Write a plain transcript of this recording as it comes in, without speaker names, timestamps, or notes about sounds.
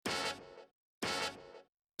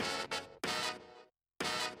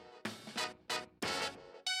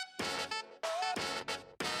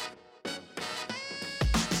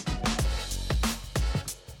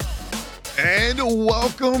And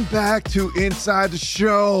welcome back to Inside the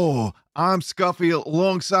Show. I'm Scuffy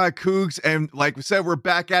alongside Cougs. And like we said, we're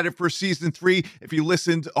back at it for season 3. If you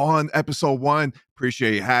listened on episode 1,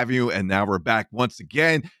 appreciate having you. And now we're back once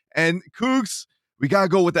again. And Cougs, we got to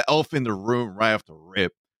go with the elephant in the room right off the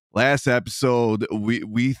rip. Last episode,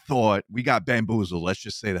 we thought we got bamboozled. Let's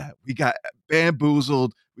just say that. We got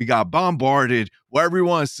bamboozled. We got bombarded. Whatever you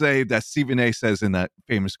want to say that Stephen A says in that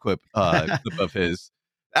famous clip of his.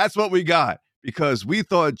 That's what we got, because we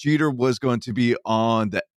thought Jeter was going to be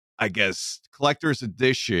on the, I guess, collector's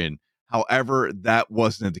edition. However, that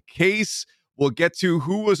wasn't the case. We'll get to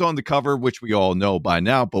who was on the cover, which we all know by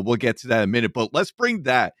now, but we'll get to that in a minute. But let's bring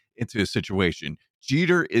that into a situation.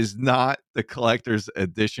 Jeter is not the collector's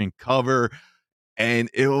edition cover, and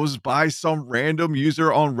it was by some random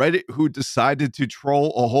user on Reddit who decided to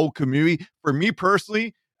troll a whole community. For me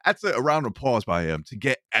personally, that's a round of applause by him to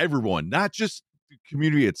get everyone, not just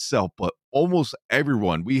community itself, but almost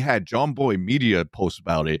everyone. We had John Boy Media post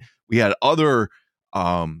about it. We had other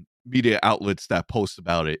media outlets that post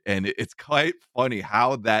about it, and it's quite funny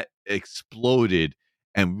how that exploded,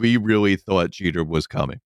 and we really thought Jeter was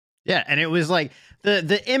coming. Yeah, and it was like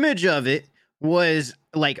the image of it was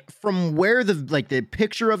like from where the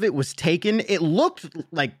picture of it was taken, it looked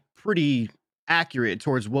like pretty accurate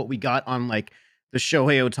towards what we got on like the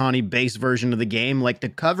Shohei Ohtani base version of the game. Like the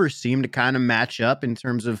cover seemed to kind of match up in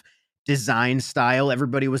terms of design style.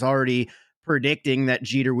 Everybody was already predicting that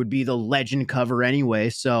Jeter would be the legend cover anyway.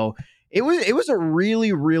 So it was a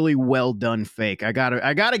really, really well done fake. I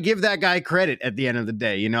gotta give that guy credit at the end of the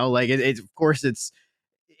day. You know, like it's of course it's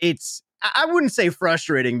I wouldn't say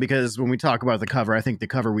frustrating, because when we talk about the cover, I think the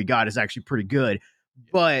cover we got is actually pretty good.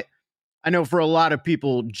 But I know for a lot of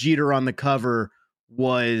people, Jeter on the cover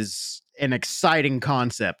was an exciting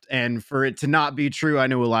concept, and for it to not be true, I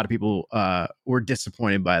know a lot of people were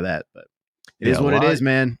disappointed by that, but it is what it is,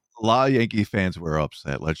 man. A lot of Yankee fans were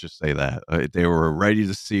upset. Let's just say that they were ready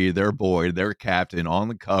to see their boy, their captain on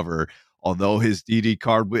the cover, although his DD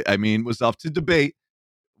card, was up to debate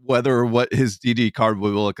whether what his DD card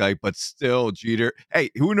would look like, but still Jeter, hey,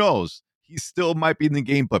 who knows? He still might be in the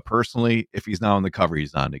game, but personally, if he's not on the cover,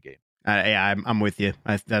 he's not in the game. Yeah, I'm with you.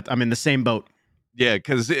 I'm in the same boat. Yeah,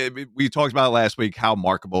 because we talked about last week how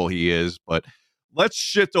marketable he is, but let's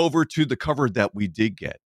shift over to the cover that we did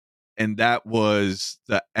get. And that was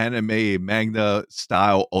the anime manga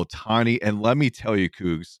style Ohtani. And let me tell you,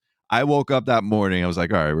 Cougs, I woke up that morning. I was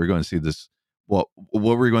like, all right, we're going to see this. What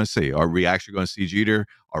are we going to see? Are we actually going to see Jeter?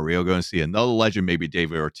 Are we going to see another legend, maybe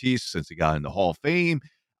David Ortiz, since he got in the Hall of Fame?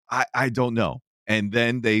 I don't know. And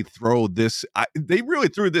then they throw this. They really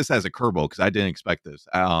threw this as a curveball, because I didn't expect this.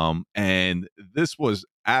 And this was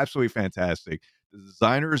absolutely fantastic.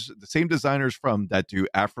 The same designers from that do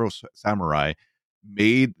Afro Samurai,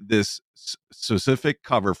 made this specific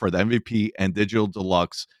cover for the MVP and Digital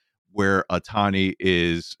Deluxe, where Ohtani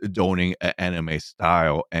is donating an anime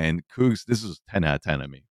style. And Cougs, this is 10 out of 10 on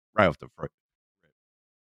me, right off the front.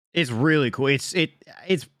 It's really cool.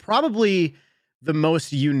 It's probably the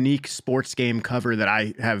most unique sports game cover that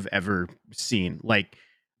I have ever seen. Like,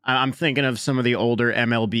 I'm thinking of some of the older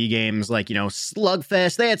MLB games, like, you know,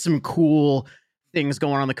 Slugfest. They had some cool things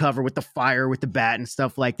going on the cover with the fire, with the bat and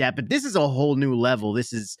stuff like that. But this is a whole new level.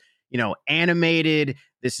 This is, you know, animated.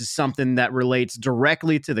 This is something that relates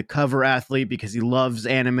directly to the cover athlete, because he loves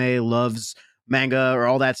anime, loves manga, or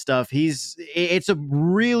all that stuff. It's a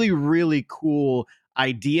really, really cool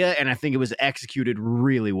idea, and I think it was executed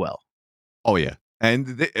really well. Oh, yeah.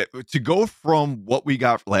 And to go from what we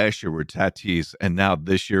got last year with Tatis, and now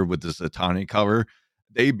this year with this Ohtani cover,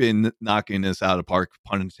 they've been knocking this out of the park,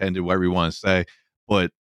 pun intended, whatever you want to say. But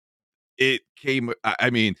it came,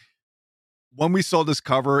 when we saw this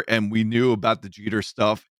cover and we knew about the Jeter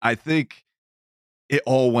stuff, I think it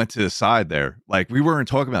all went to the side there. Like, we weren't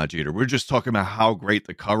talking about Jeter. We're just talking about how great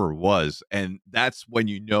the cover was. And that's when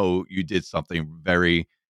you know you did something very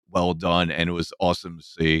well done, and it was awesome to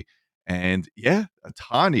see. And yeah,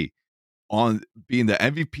 Ohtani on being the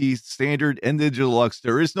MVP standard and the deluxe.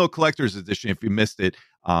 There is no collector's edition if you missed it.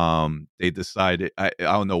 They decided, I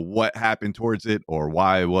don't know what happened towards it or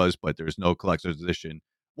why it was, but there's no collector's edition.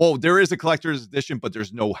 Well, there is a collector's edition, but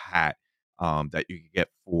there's no hat that you can get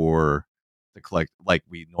for the collect like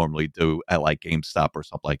we normally do at like GameStop or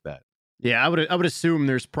something like that. Yeah, I would assume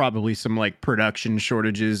there's probably some like production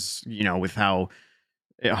shortages, you know, with how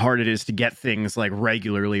hard it is to get things like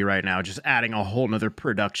regularly right now. Just adding a whole nother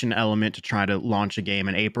production element to try to launch a game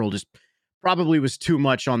in April just probably was too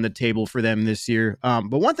much on the table for them this year.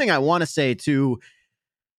 But one thing I want to say too,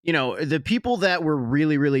 you know, the people that were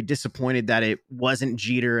really, really disappointed that it wasn't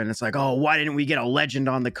Jeter, and it's like, oh, why didn't we get a legend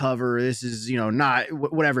on the cover? This is, you know, not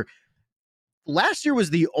whatever. Last year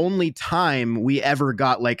was the only time we ever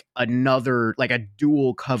got like another, like a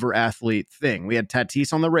dual cover athlete thing. We had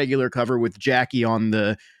Tatis on the regular cover with Jackie on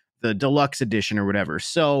the deluxe edition or whatever.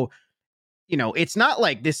 So, you know, it's not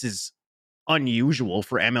like this is unusual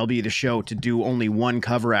for MLB The Show to do only one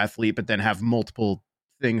cover athlete, but then have multiple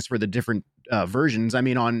things for the different versions. I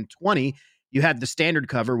mean, on 20, you had the standard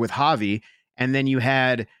cover with Javi, and then you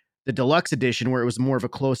had the deluxe edition where it was more of a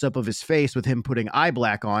close up of his face with him putting eye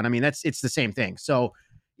black on. I mean, it's the same thing. So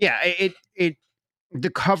yeah, the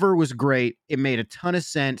cover was great. It made a ton of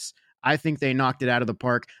sense. I think they knocked it out of the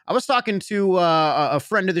park. I was talking to a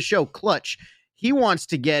friend of the show, Clutch. He wants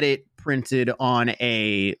to get it printed on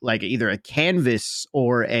a, like, either a canvas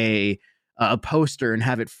or a poster and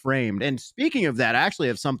have it framed. And speaking of that, I actually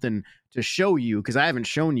have something to show you because I haven't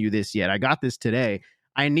shown you this yet. I got this today.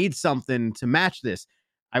 I need something to match this.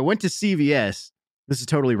 I went to CVS. This is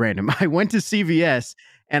totally random. I went to CVS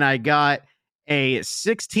and I got a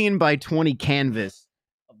 16 by 20 canvas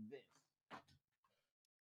of this.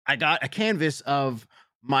 I got a canvas of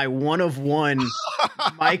my 1/1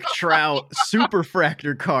 Mike Trout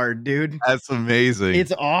Superfractor card, dude. That's amazing.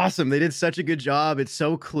 It's awesome. They did such a good job. It's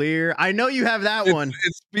so clear. I know you have that one.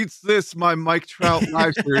 It beats this, my Mike Trout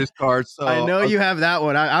Live Series card. So I know you have that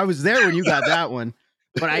one. I was there when you got that one.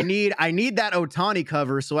 But I need that Ohtani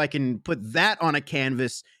cover so I can put that on a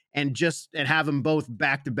canvas and have them both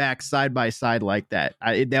back to back, side by side like that.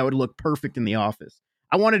 That would look perfect in the office.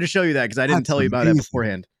 I wanted to show you that because I didn't tell you about it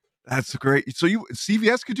beforehand. That's great. So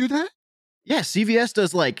CVS could do that? Yeah, CVS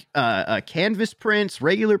does like canvas prints,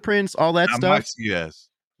 regular prints, all that stuff. My CVS.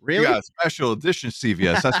 Really? You got a special edition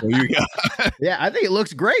CVS. That's what you got. Yeah, I think it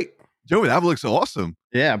looks great. Joey, that looks awesome.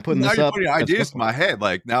 Yeah, I'm putting now this you're up. Putting ideas in my head.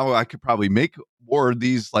 Like now I could probably make more of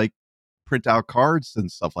these like print out cards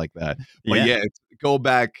and stuff like that. But yeah, go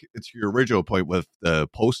back to your original point with the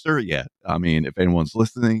poster. Yeah. I mean, if anyone's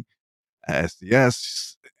listening,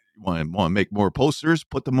 SDS want to make more posters,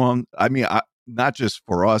 put them on. I mean, not just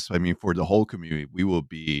for us. I mean, for the whole community, we will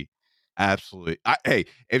be absolutely. Hey,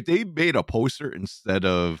 if they made a poster instead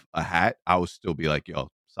of a hat, I would still be like, yo,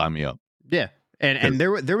 sign me up. Yeah. And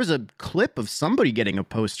there was a clip of somebody getting a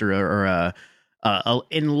poster or a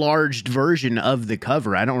enlarged version of the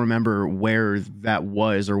cover. I don't remember where that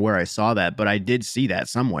was or where I saw that, but I did see that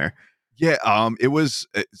somewhere. Yeah, it was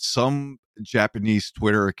some Japanese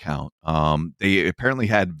Twitter account. They apparently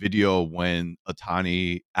had video when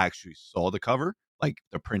Ohtani actually saw the cover, like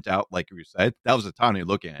the printout, like you said. That was Ohtani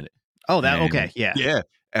looking at it. Oh, okay, yeah. Yeah.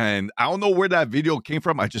 And I don't know where that video came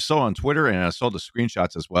from. I just saw it on Twitter and I saw the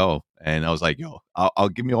screenshots as well. And I was like, yo, I'll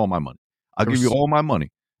give me all my money. I'll give you all my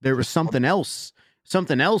money. There was something else,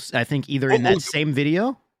 I think, either in that same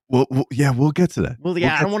video. Well, yeah, we'll get to that. Well,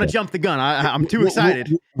 yeah, I don't want to jump the gun. I'm too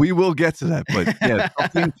excited. We will get to that. But yeah,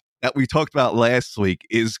 something that we talked about last week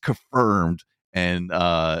is confirmed. And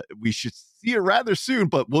we should see it rather soon,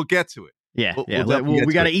 but we'll get to it. Yeah,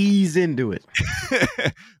 we got to ease into it.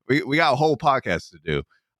 we got a whole podcast to do.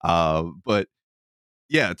 But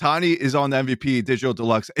yeah, Ohtani is on the MVP Digital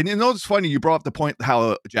Deluxe. And you know, it's funny, you brought up the point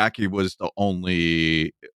how Jackie was the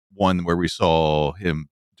only one where we saw him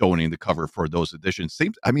donating the cover for those editions.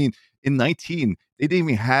 I mean, in 19, they didn't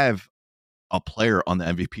even have a player on the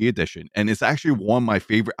MVP edition. And it's actually one of my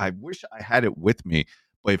favorite. I wish I had it with me.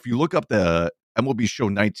 But if you look up the MLB Show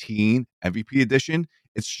 19 MVP edition,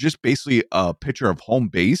 it's just basically a picture of home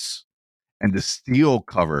base and the steel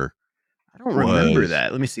cover. I don't remember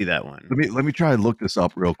that. Let me see that one. Let me try and look this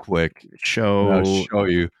up real quick. I'll show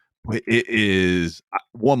you. But it is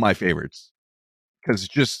one of my favorites because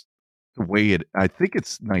it's just the way I think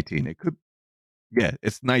it's 19. It could, yeah,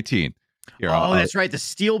 it's 19. Here, that's right. The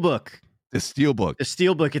steel book. The steel book.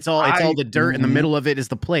 It's all the dirt in the middle of it is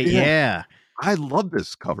the plate. Yeah. I love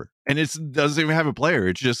this cover, and it doesn't even have a player.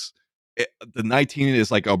 It's just the 19 is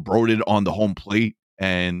like brooded on the home plate,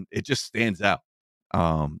 and it just stands out.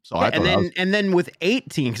 And then with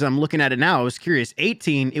 18, because I'm looking at it now, I was curious.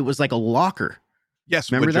 18, it was like a locker.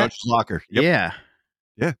 Yes, remember with that Judge's locker. Yep.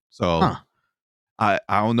 Yeah. So I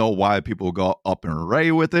don't know why people go up and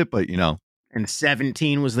array with it, but you know. And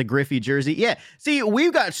 17 was the Griffey jersey. Yeah. See,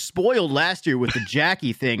 we got spoiled last year with the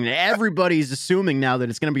Jackie thing. Everybody's assuming now that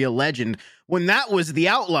it's going to be a legend when that was the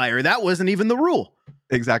outlier. That wasn't even the rule.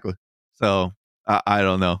 Exactly. So I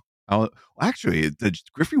don't know. Actually, the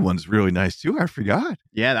Griffey one's really nice too. I forgot.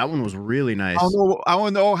 Yeah, that one was really nice. I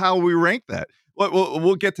don't know how we rank that.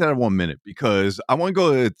 We'll get to that in 1 minute because I want to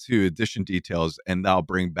go to edition details and I'll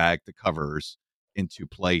bring back the covers into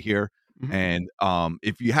play here. Mhm. And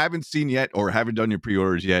if you haven't seen yet or haven't done your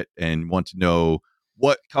pre-orders yet and want to know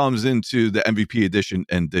what comes into the MVP edition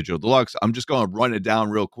and digital deluxe, I'm just going to run it down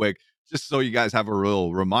real quick just so you guys have a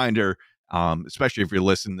real reminder, especially if you're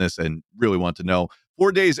listening to this and really want to know.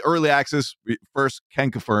 4 days early access. We first can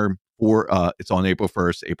confirm for it's on April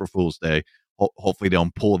 1st, April Fool's Day. Hopefully they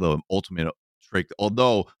don't pull the ultimate trick.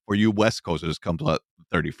 Although for you West Coasters, it comes out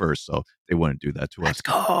 31st, so they wouldn't do that to us. Let's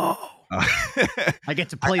go. Uh, I get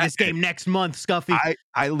to play this game next month, Scuffy.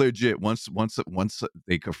 I legit once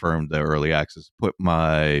they confirmed the early access, put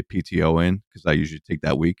my PTO in because I usually take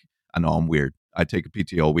that week. I know I'm weird. I take a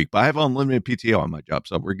PTO a week, but I have unlimited PTO on my job,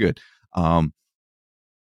 so we're good.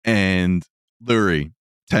 And literally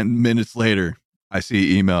 10 minutes later, I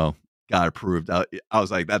see email got approved. I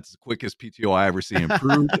was like, that's the quickest PTO I ever seen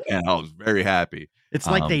approved, and I was very happy. It's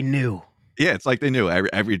like they knew. Yeah, it's like they knew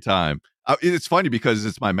every time. It's funny because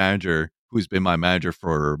it's my manager who's been my manager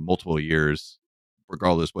for multiple years,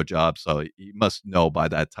 regardless what job. So he must know by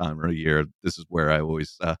that time of the year, this is where I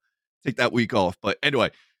always take that week off. But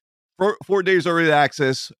anyway, 4 days early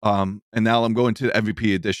access. And now I'm going to the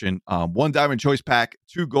MVP edition. 1 diamond choice pack,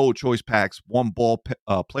 2 gold choice packs, 1 ball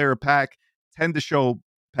player pack, 10 to show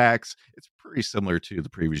packs. It's pretty similar to the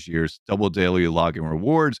previous years. Double daily login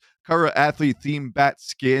rewards, cover athlete theme bat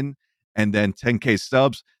skin, and then 10K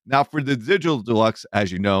subs. Now for the digital deluxe,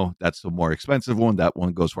 as you know, that's the more expensive one. That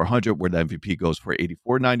one goes for 100, where the MVP goes for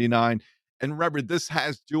 $84.99. And remember, this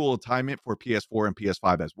has dual alignment for PS4 and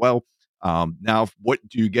PS5 as well. Now, what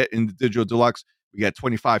do you get in the digital deluxe? We get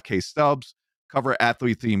 25K subs, cover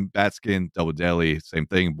athlete theme bat skin, double daily, same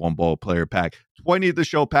thing, 1 ball player pack, 20 of the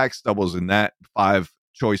show packs, doubles in that, 5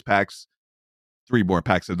 choice packs, 3 more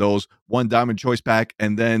packs of those, 1 diamond choice pack,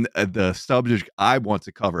 and then the subject I want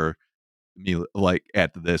to cover me like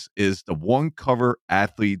after this is the 1 cover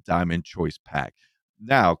athlete diamond choice pack.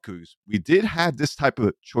 Now, Coos, we did have this type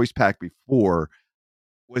of choice pack before.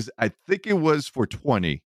 I think it was for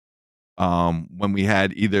 20. When we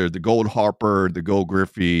had either the gold Harper, the gold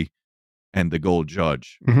Griffey, and the gold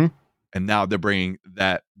Judge. Mm-hmm. And now they're bringing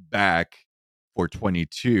that back for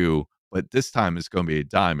 22, but this time it's going to be a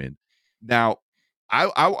diamond. Now,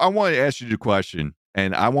 I want to ask you the question,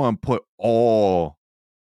 and I want to put all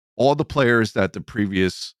the players that the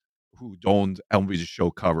previous who don't MLB The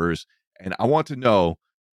Show covers, and I want to know,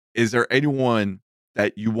 is there anyone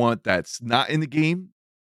that you want that's not in the game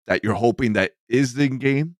that you're hoping that is in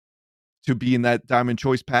game to be in that diamond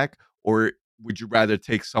choice pack, or would you rather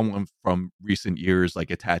take someone from recent years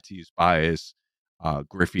like a Tatis, Bias,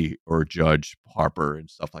 Griffey, or Judge, Harper, and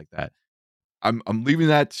stuff like that? I'm leaving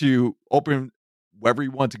that to open whoever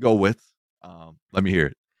you want to go with. Let me hear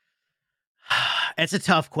it. It's a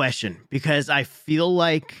tough question because I feel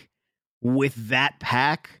like with that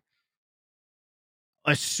pack,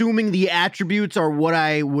 assuming the attributes are what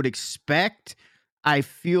I would expect, I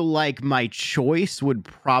feel like my choice would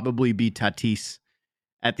probably be Tatis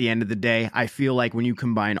at the end of the day. I feel like when you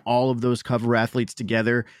combine all of those cover athletes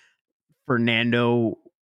together, Fernando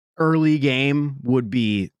early game would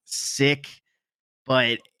be sick.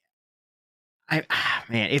 But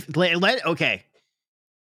if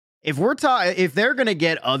they're going to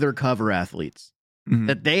get other cover athletes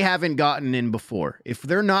that they haven't gotten in before, if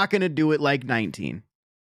they're not going to do it like 19,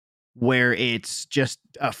 where it's just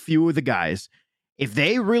a few of the guys, if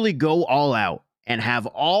they really go all out and have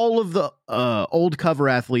all of the old cover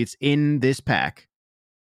athletes in this pack,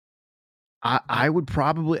 I would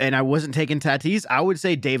probably, and I wasn't taking Tatis, I would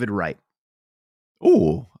say David Wright.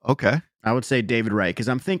 Oh, okay. I would say David Wright because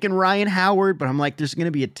I'm thinking Ryan Howard, but I'm like, there's going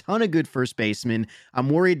to be a ton of good first basemen. I'm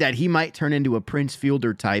worried that he might turn into a Prince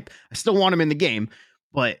Fielder type. I still want him in the game,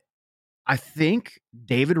 but I think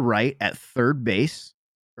David Wright at third base,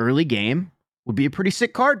 early game, would be a pretty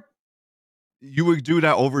sick card. You would do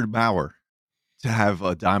that over Bauer to have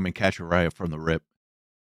a diamond catcher right from the rip.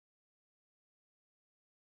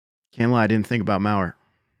 Can't lie, I didn't think about Mauer.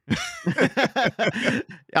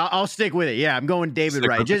 I'll stick with it. Yeah, I'm going David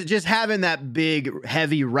Wright. Just having that big,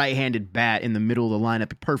 heavy right-handed bat in the middle of the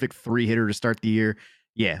lineup, a perfect 3-hitter to start the year.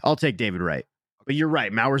 Yeah, I'll take David Wright. But you're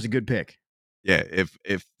right, Mauer's a good pick. Yeah,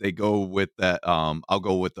 if they go with that, I'll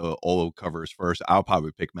go with the old covers first. I'll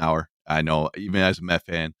probably pick Mauer. I know, even as a Met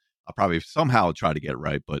fan, I'll probably somehow try to get it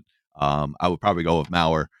right, but I would probably go with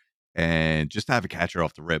Mauer and just have a catcher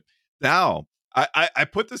off the rip. Now, I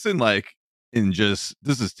put this in just,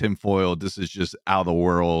 this is tinfoil. This is just out of the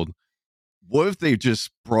world. What if they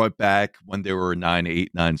just brought back when they were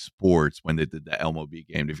 989 Sports when they did the MLB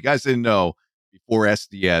game? If you guys didn't know, before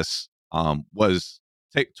SDS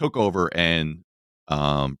took over and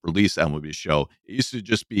released MLB Show, it used to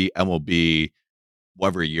just be MLB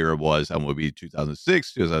whatever year it was. That would be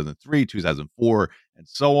 2006, 2003, 2004, and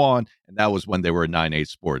so on. And that was when they were 98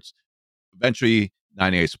 Sports. Eventually,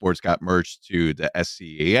 98 Sports got merged to the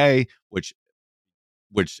SCAA, which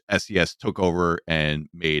SES took over and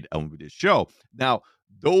made this show. Now,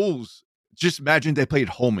 those, just imagine they played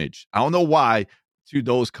homage. I don't know why, to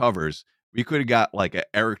those covers. We could have got like a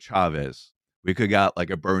Eric Chavez. We could have got like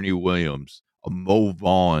a Bernie Williams, a Mo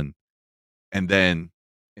Vaughn. And then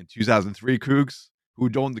in 2003, Cougs, who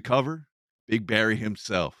owned the cover? Big Barry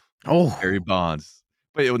himself. Oh, Barry Bonds.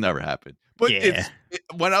 But it will never happen. But yeah.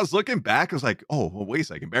 When I was looking back, I was like, oh, well, wait a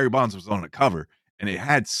second. Barry Bonds was on the cover, and it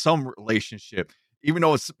had some relationship, even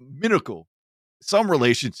though it's minuscule, some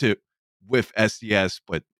relationship with SDS,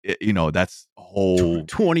 but that's a whole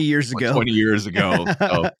 20 years ago. 20 years ago.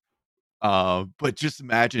 So, but just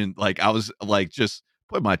imagine, like, I was like, just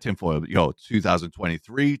put my tinfoil,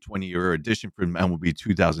 2023, 20-year edition from MLB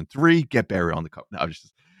 2003. Get Barry on the cover. No,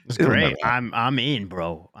 it's great. I'm in,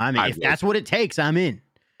 bro. If that's what it takes, I'm in.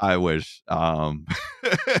 I wish. But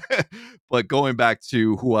going back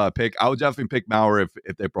to who I pick, I would definitely pick Mauer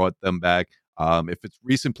if they brought them back. If it's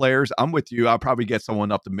recent players, I'm with you. I'll probably get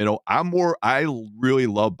someone up the middle. I really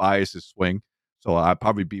love Bias's swing, so I'd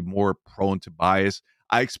probably be more prone to Bias.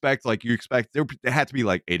 I expect, like you expect, there had to be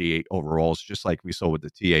like 88 overalls, just like we saw with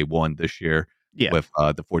the TA1 this year with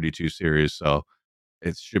the 42 series. So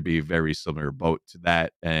it should be a very similar boat to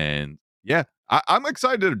that. And yeah, I'm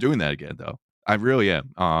excited they're doing that again, though. I really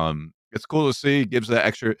am. It's cool to see. It gives that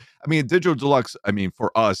extra. I mean, Digital Deluxe. I mean,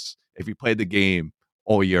 for us, if you play the game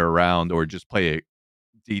all year round or just play it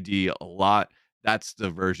DD a lot, that's the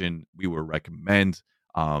version we would recommend.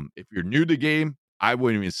 If you're new to the game, I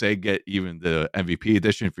wouldn't even say get even the MVP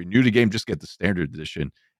edition. If you're new to the game, just get the standard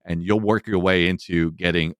edition, and you'll work your way into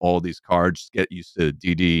getting all these cards. Get used to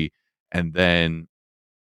DD, and then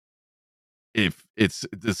if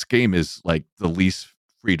this game is like the least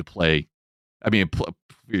free to play. I mean,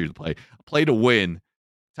 free to play to win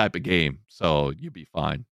type of game, so you'd be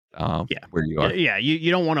fine. Where you are. Yeah,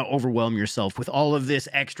 you don't want to overwhelm yourself with all of this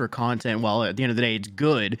extra content. While at the end of the day, it's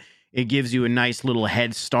good. It gives you a nice little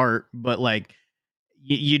head start, but like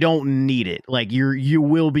you don't need it. Like you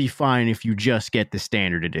will be fine if you just get the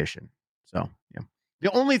standard edition. So yeah.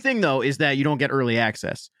 The only thing though is that you don't get early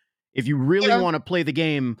access. If you really want to play the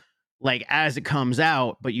game like as it comes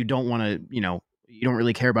out, but you don't want to, you don't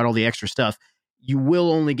really care about all the extra stuff, you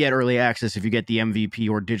will only get early access if you get the MVP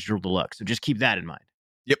or Digital Deluxe. So just keep that in mind.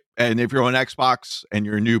 Yep. And if you're on Xbox and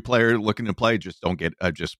you're a new player looking to play, just don't get,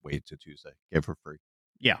 just wait till Tuesday. Get it for free.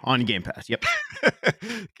 Yeah. On Game Pass. Yep.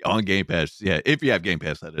 On Game Pass. Yeah. If you have Game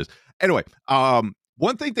Pass, that is. Anyway,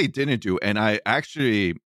 one thing they didn't do, and I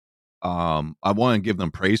actually, I want to give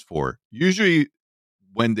them praise for, usually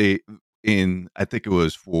when I think it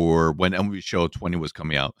was for when MLB Show 20 was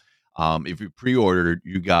coming out, if you pre-ordered,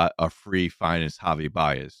 you got a free Finest Javi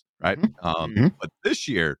Baez, right? But this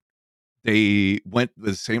year, they went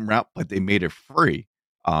the same route, but they made it free,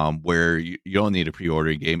 where you don't need a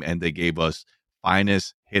pre-order game, and they gave us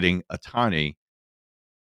Finest hitting Ohtani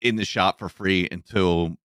in the shop for free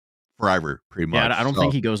until forever, pretty much. Yeah, I don't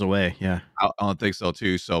think he goes away. Yeah, I don't think so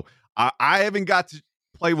too. So I haven't got to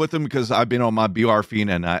play with him because I've been on my BR feed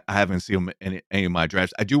and I haven't seen him in any of my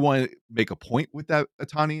drafts. I do want to make a point with that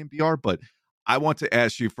Ohtani and BR, but I want to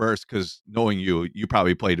ask you first, because knowing you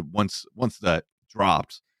probably played once that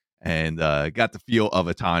dropped and got the feel of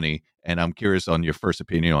Ohtani, and I'm curious on your first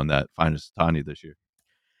opinion on that Finest Ohtani this year.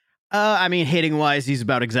 I mean, hitting wise, he's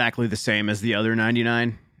about exactly the same as the other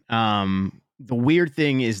 99. The weird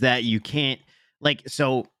thing is that you can't, like,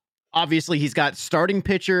 so obviously he's got starting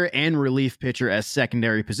pitcher and relief pitcher as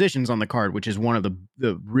secondary positions on the card, which is one of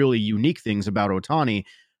the really unique things about Ohtani.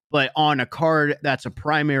 But on a card that's a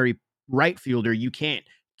primary right fielder, you can't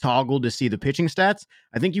toggle to see the pitching stats.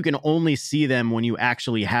 I think you can only see them when you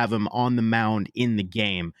actually have him on the mound in the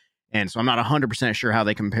game. And so I'm not 100% sure how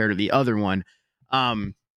they compare to the other one.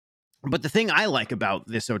 But the thing I like about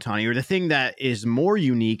this Ohtani, or the thing that is more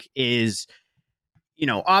unique, is,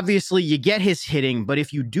 obviously you get his hitting, but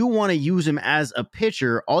if you do want to use him as a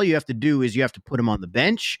pitcher, all you have to do is you have to put him on the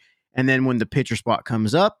bench. And then when the pitcher spot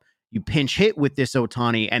comes up, you pinch hit with this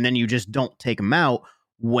Ohtani, and then you just don't take him out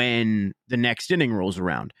when the next inning rolls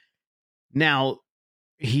around. Now,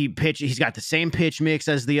 he's got the same pitch mix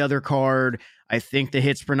as the other card. I think the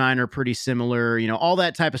hits per nine are pretty similar. All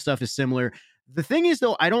that type of stuff is similar. The thing is,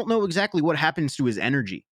 though, I don't know exactly what happens to his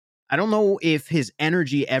energy. I don't know if his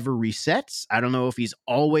energy ever resets. I don't know if he's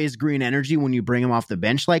always green energy when you bring him off the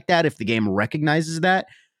bench like that, if the game recognizes that.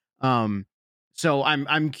 So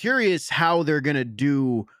I'm curious how they're going to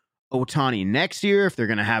do Ohtani next year, if they're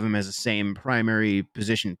going to have him as the same primary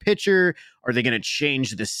position pitcher. Are they going to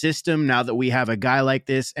change the system now that we have a guy like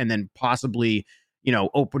this, and then possibly,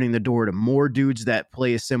 opening the door to more dudes that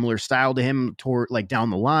play a similar style to him toward like down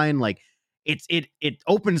the line? Like it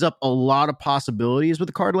opens up a lot of possibilities with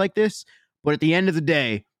a card like this. But at the end of the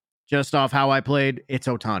day, just off how I played, it's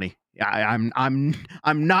Ohtani. I'm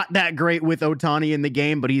not that great with Ohtani in the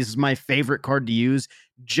game, but he's my favorite card to use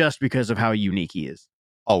just because of how unique he is.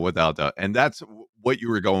 Oh, without doubt. And that's what you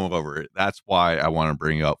were going over. That's why I want to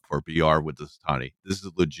bring up for BR with this Ohtani. This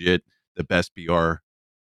is legit the best BR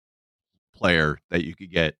player that you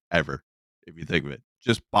could get ever, if you think of it.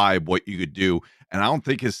 Just by what you could do. And I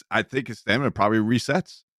think his stamina probably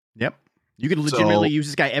resets. Yep. You could legitimately use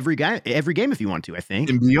this guy every game if you want to, I think.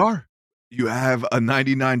 In BR, you have a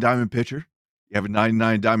 99 diamond pitcher. You have a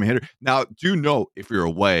 99 diamond hitter. Now, do note if you're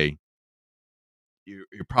away,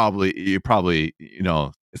 you're probably,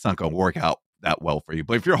 it's not going to work out that well for you.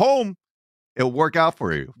 But if you're home, it'll work out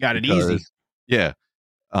for you. Got it easy. Yeah.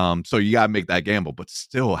 So you got to make that gamble, but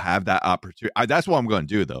still have that opportunity. That's what I'm going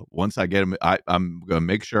to do, though. Once I get him, I'm going to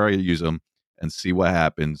make sure I use him and see what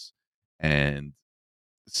happens and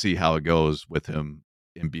see how it goes with him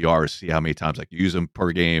in BR, see how many times I can use him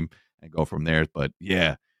per game and go from there. But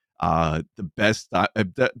yeah, the best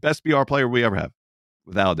BR player we ever have,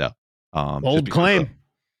 without a doubt. Bold claim.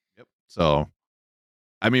 Yep. So,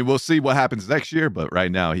 I mean, we'll see what happens next year, but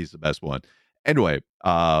right now he's the best one. Anyway,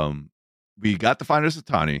 we got the finals of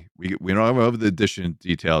Ohtani. We don't have the addition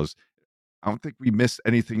details. I don't think we missed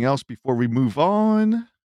anything else before we move on.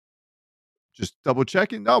 Just double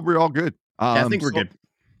checking. No, we're all good. I think we're good.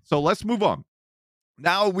 So let's move on.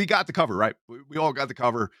 Now we got the cover, right? We all got the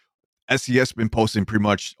cover. SES been posting pretty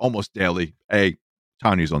much almost daily. Hey,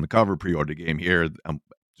 Ohtani's on the cover. Pre-order the game here.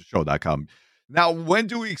 Show.com. Now, when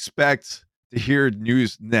do we expect to hear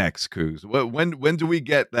news next, Cougs? When do we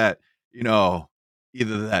get that,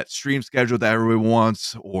 either that stream schedule that everyone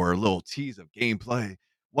wants or a little tease of gameplay?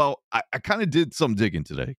 Well, I kind of did some digging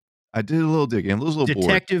today. I did a little digging. I was a little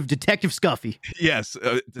bored. Detective Scuffy. Yes,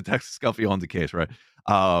 Detective Scuffy on the case, right?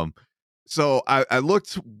 So I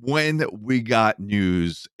looked when we got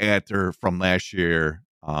news from last year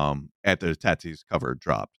after the Tatis cover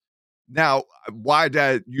dropped. Now, why did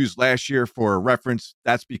I use last year for a reference?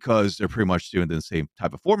 That's because they're pretty much doing the same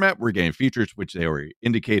type of format. We're getting features, which they already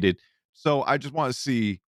indicated. So I just want to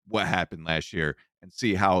see what happened last year and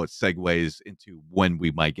see how it segues into when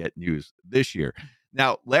we might get news this year.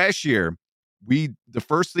 Now, last year, the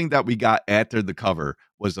first thing that we got after the cover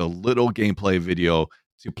was a little gameplay video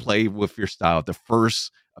to play with your style. The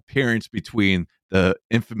first appearance between the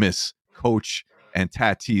infamous coach and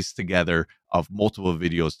Tatis together of multiple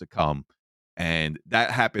videos to come. And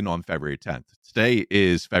that happened on February 10th. Today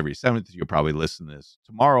is February 7th. You'll probably listen to this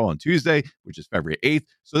tomorrow on Tuesday, which is February 8th.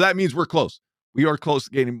 So that means we're close. We are close to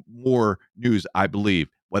getting more news, I believe,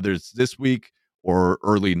 whether it's this week or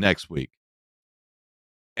early next week.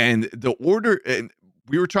 And the order, and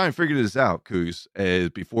we were trying to figure this out, Cougs,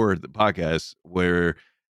 before the podcast, where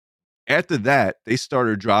after that, they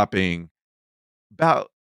started dropping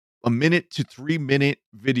about a 1 to 3 minute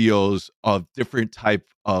videos of different type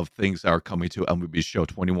of things that are coming to MLB Show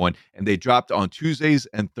 21. And they dropped on Tuesdays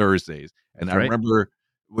and Thursdays. And I remember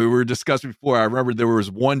we were discussing before, I remember there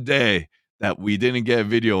was one day that we didn't get a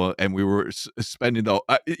video and we were spending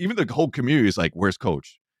even the whole community is like, where's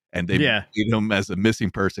Coach? And they made him as a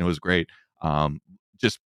missing person. It was great.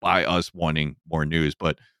 Just by us wanting more news.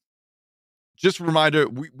 But just a reminder,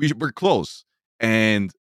 we're close.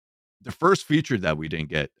 And the first feature that we didn't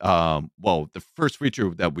get, the first feature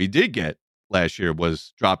that we did get last year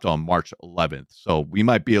was dropped on March 11th. So we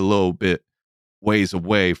might be a little bit ways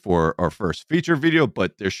away for our first feature video,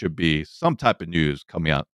 but there should be some type of news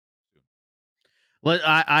coming out. Well,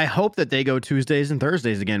 I hope that they go Tuesdays and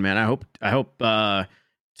Thursdays again, man. I hope, I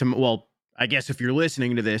guess if you're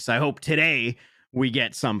listening to this, I hope today we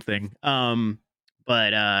get something. Yeah,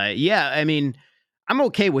 I mean, I'm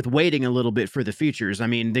okay with waiting a little bit for the features. I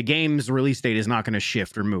mean, the game's release date is not going to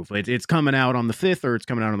shift or move. It's coming out on the 5th or it's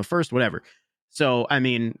coming out on the 1st, whatever. So, I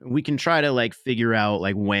mean, we can try to figure out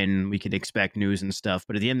when we can expect news and stuff.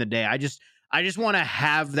 But at the end of the day, I just want to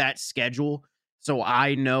have that schedule so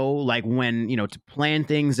I know when, to plan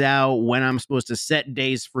things out, when I'm supposed to set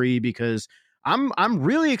days free, because I'm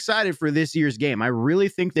really excited for this year's game. I really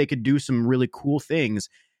think they could do some really cool things.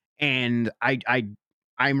 And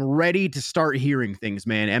I'm ready to start hearing things,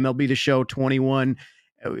 man. MLB The Show 21.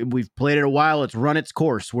 We've played it a while. It's run its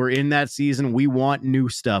course. We're in that season. We want new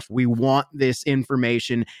stuff. We want this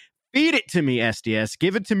information. Feed it to me, SDS.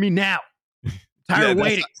 Give it to me now. Tired of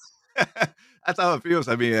waiting. That's how it feels.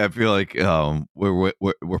 I mean, I feel like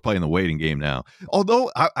we're playing the waiting game now.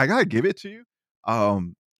 Although I gotta give it to you,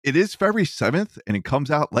 it is February 7th, and it comes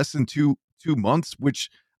out less than two months. Which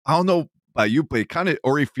I don't know about you, but it kind of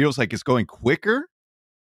already feels like it's going quicker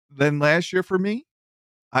than last year for me.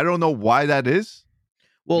 I don't know why that is.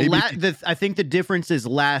 Well, I think the difference is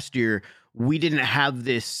last year we didn't have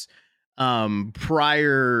this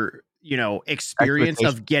prior, experience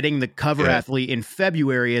of getting the cover athlete in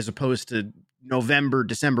February as opposed to November,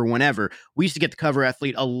 December, whenever. We used to get the cover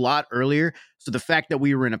athlete a lot earlier. So the fact that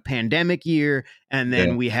we were in a pandemic year and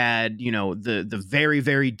then we had, the very,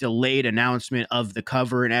 very delayed announcement of the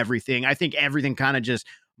cover and everything, I think everything kind of just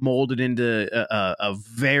molded into a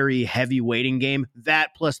very heavy waiting game.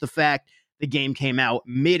 That plus the fact the game came out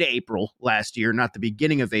mid-April last year, not the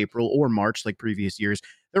beginning of April or March like previous years.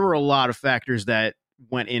 There were a lot of factors that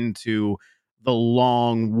went into the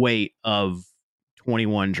long wait of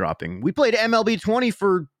 21 dropping. We played MLB 20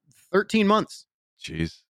 for 13 months.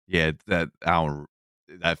 Jeez. Yeah,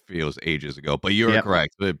 that feels ages ago. But you're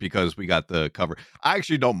correct, because we got the cover. I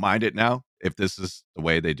actually don't mind it now if this is the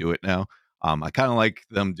way they do it now. I kind of like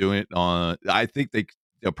them doing it on. I think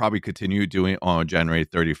they'll probably continue doing it on January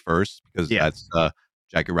 31st because that's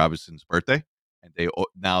Jackie Robinson's birthday, and they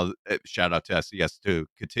now shout out to SES to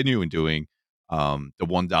continue in doing the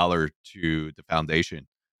 $1 to the foundation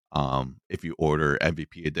if you order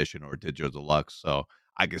MVP edition or digital deluxe. So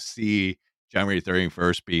I could see January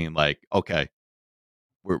 31st being like, okay,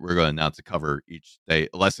 we're going to announce a cover each day,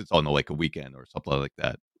 unless it's on like a weekend or something like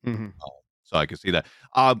that. Mm-hmm. So I could see that.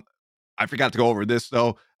 I forgot to go over this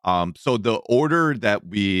though. So the order that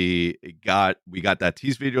we got that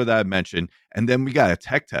tease video that I mentioned, and then we got a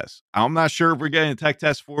tech test. I'm not sure if we're getting a tech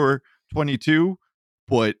test for 22,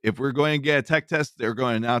 but if we're going to get a tech test, they're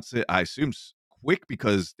going to announce it, I assume, quick,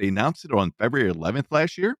 because they announced it on February 11th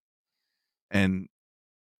last year. And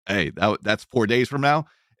hey, that's 4 days from now.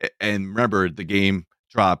 And remember, the game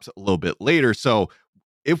drops a little bit later. So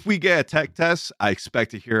if we get a tech test, I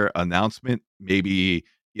expect to hear an announcement maybe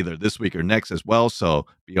either this week or next as well. So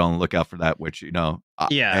be on the lookout for that, which,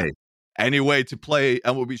 hey, any way to play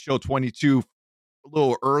MLB Show 22 a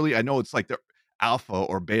little early. I know it's like the alpha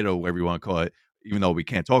or beta, whatever you want to call it, even though we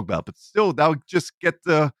can't talk about it, but still that'll just get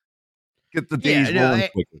the days rolling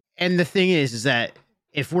quickly. And the thing is that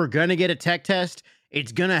if we're going to get a tech test,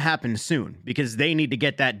 it's going to happen soon because they need to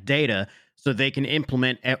get that data so they can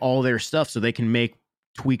implement all their stuff so they can make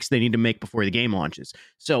tweaks they need to make before the game launches.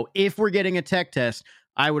 So if we're getting a tech test,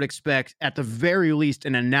 I would expect at the very least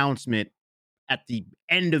an announcement at the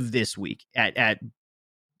end of this week at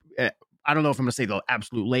I don't know if I'm going to say the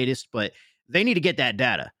absolute latest, but they need to get that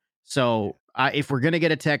data. So if we're going to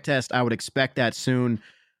get a tech test, I would expect that soon.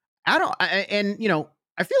 I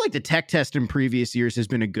feel like the tech test in previous years has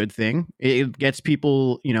been a good thing. It gets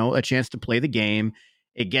people, a chance to play the game.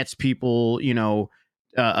 It gets people,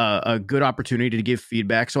 a good opportunity to give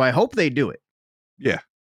feedback. So I hope they do it. Yeah.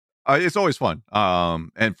 It's always fun.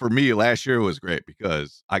 And for me, last year was great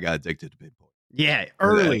because I got addicted to pinpoint. Yeah,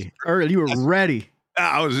 early. You were ready.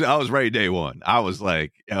 I was ready day one. I was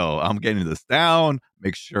like, I'm getting this down.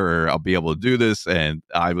 Make sure I'll be able to do this. And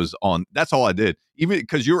I was on. That's all I did. Even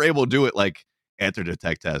because you were able to do it like after the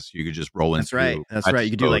tech test, you could just roll in. That's right. You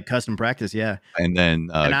could do like custom practice. Yeah. And then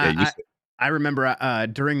I remember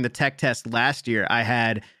during the tech test last year, I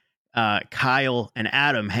had Kyle and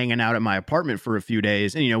Adam hanging out at my apartment for a few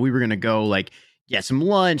days. And, we were going to go like get some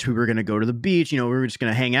lunch. We were going to go to the beach. We were just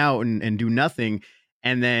going to hang out and do nothing.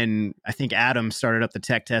 And then I think Adam started up the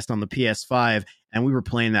tech test on the PS5 and we were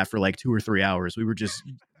playing that for like 2 or 3 hours. We were just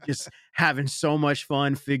having so much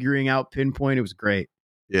fun figuring out pinpoint. It was great.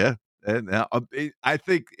 Yeah. And I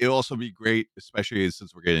think it'll also be great, especially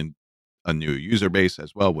since we're getting a new user base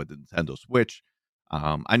as well with the Nintendo Switch.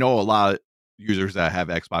 I know a lot of users that have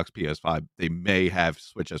Xbox, PS5, they may have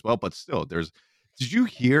Switch as well, but still did you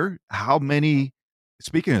hear how many,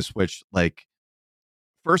 speaking of Switch, like,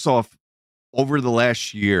 first off, over the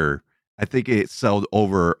last year, I think it sold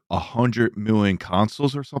over 100 million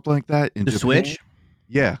consoles or something like that in the Japan. Switch.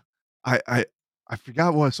 Yeah, I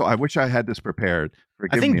forgot what. So I wish I had this prepared.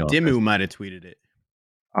 I think Dimmu might have tweeted it.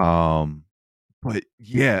 But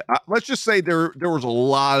yeah, let's just say there was a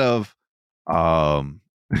lot of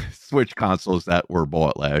Switch consoles that were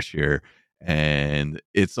bought last year, and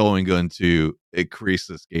it's only going to increase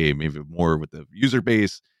this game even more with the user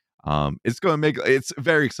base. It's going to it's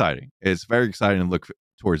very exciting. It's very exciting to look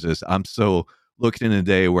towards this. I'm so looking in a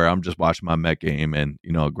day where I'm just watching my Met game and,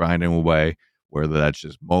 grinding away, whether that's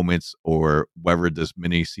just moments or whether this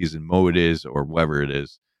mini season mode is or whatever it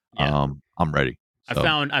is. Yeah. I'm ready.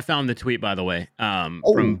 So, I found the tweet, by the way,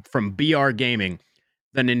 oh, from BR Gaming.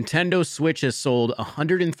 The Nintendo Switch has sold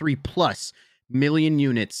 103 plus million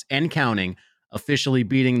units and counting, officially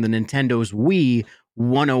beating the Nintendo's Wii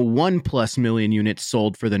 101 plus million units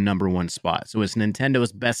sold for the number one spot. So it's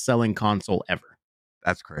Nintendo's best selling console ever.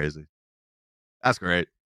 that's crazy. That's great.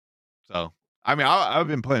 So, I mean, I've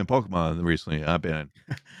been playing Pokemon recently. I've been.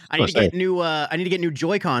 I need to get new. I need to get new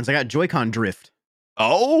Joy Cons. I got Joy-Con drift.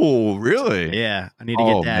 Oh, really? Yeah, I need to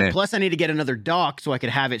get that. Man. Plus, I need to get another dock so I could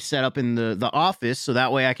have it set up in the office, so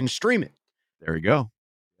that way I can stream it. There you go.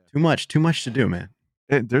 Too much to do, man.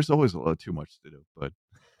 There's always a lot too much to do, but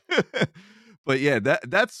but yeah,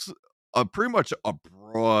 that's pretty much a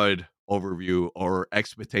broad overview or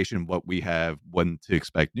expectation of what we have when to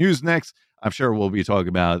expect news next. I'm sure we'll be talking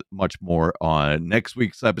about much more on next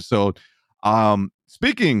week's episode.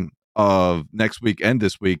 Speaking of next week and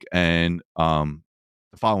this week and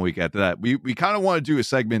the following week after that, we kind of want to do a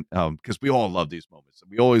segment because we all love these moments.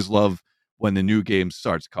 We always love when the new game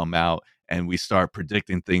starts to come out and we start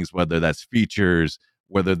predicting things, whether that's features,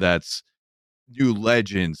 whether that's new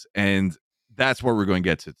legends, and that's what we're going to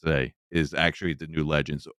get to today is actually the new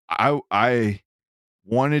legends. I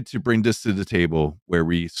wanted to bring this to the table where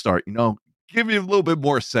we start, give you a little bit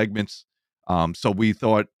more segments. So we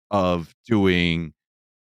thought of doing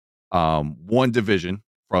one division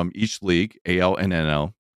from each league, AL and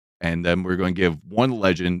NL, and then we're going to give one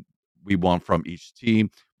legend we want from each team.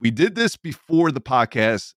 We did this before the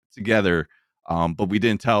podcast together, but we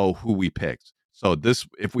didn't tell who we picked. So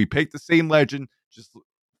if we picked the same legend, just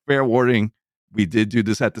fair warning, we did do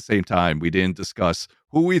this at the same time. We didn't discuss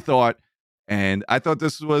who we thought, and I thought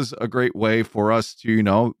this was a great way for us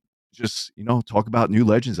to, just talk about new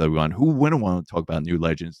legends that we want. Who wouldn't want to talk about new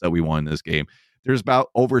legends that we want in this game? There's about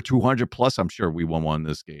over 200 plus. I'm sure we won one in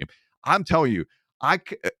this game. I'm telling you,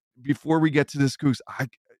 before we get to this, Goose,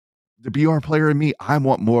 the BR player in me, I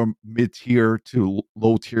want more mid-tier to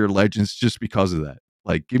low-tier legends just because of that.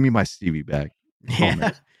 Like, give me my Stevie back.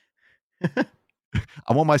 Yeah.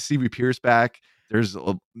 I want my Stevie Pierce back. There's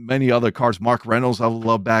many other cards. Mark Reynolds, I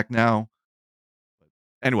love back now.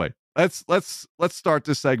 Anyway, let's start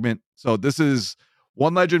this segment. So this is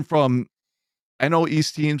one legend from NL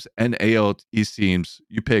East teams and AL East teams.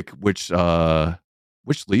 You pick which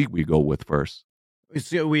league we go with first.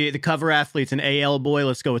 So the cover athletes and AL boy.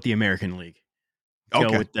 Let's go with the American League.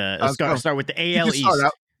 Let's go with start with the AL East.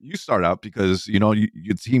 You start out because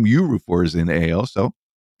your team you root for is in the AL. So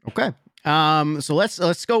okay. So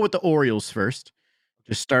let's go with the Orioles first.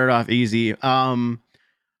 Just start off easy. I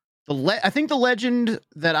think the legend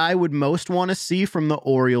that I would most want to see from the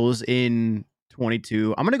Orioles in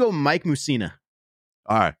 22, I'm gonna go Mike Mussina.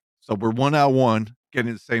 All right, so we're 1 out of 1,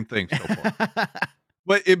 getting the same thing so far.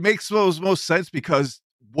 But it makes most sense because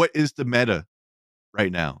what is the meta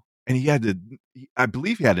right now? And I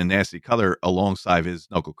believe he had a nasty color alongside his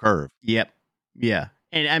knuckle curve. Yep. Yeah.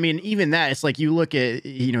 And I mean, even that, it's like you look at,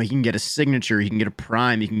 he can get a signature, he can get a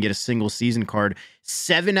prime, he can get a single season card.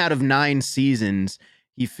 7 out of 9 seasons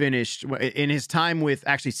he finished in his time with,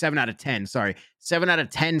 actually 7 out of 10, sorry. 7 out of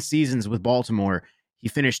 10 seasons with Baltimore, he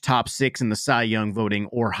finished top 6 in the Cy Young voting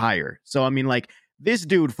or higher. So, I mean, like, this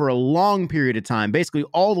dude for a long period of time, basically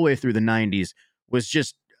all the way through the 90s, was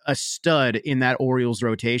just a stud in that Orioles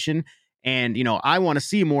rotation. And, I want to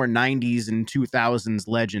see more 90s and 2000s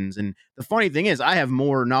legends. And the funny thing is, I have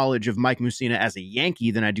more knowledge of Mike Mussina as a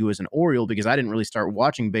Yankee than I do as an Oriole because I didn't really start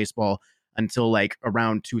watching baseball until like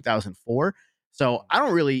around 2004. So I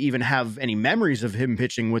don't really even have any memories of him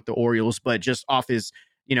pitching with the Orioles, but just off his,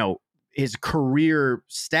 his career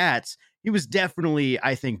stats, he was definitely,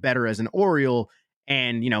 I think, better as an Oriole.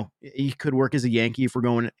 And, he could work as a Yankee if we're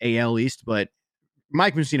going AL East, but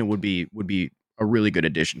Mike Mussina would be a really good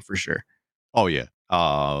addition for sure. Oh yeah.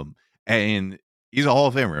 And he's a Hall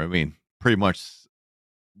of Famer. I mean, pretty much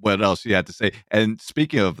what else you had to say. And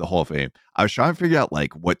speaking of the Hall of Fame, I was trying to figure out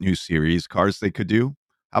like what new series cards they could do.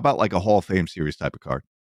 How about like a Hall of Fame series type of card?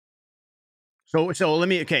 So let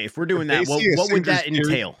me, okay, if we're doing that, what would that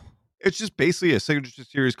entail? It's just basically a signature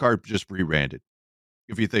series card just rebranded.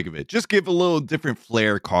 If you think of it, just give a little different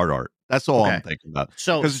flair card art. That's all I'm thinking about.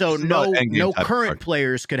 So no current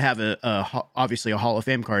players could have obviously a Hall of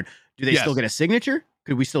Fame card. Do they still get a signature?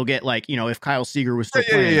 Could we still get like, if Kyle Seager was still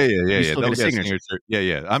playing? Yeah. Still get a signature.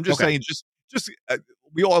 Yeah. I'm just saying, just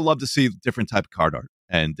we all love to see different type of card art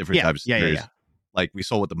and different types of series. Yeah. Like we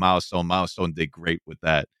saw with the Milestone. Milestone did great with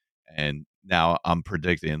that, and now I'm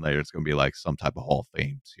predicting later it's going to be like some type of Hall of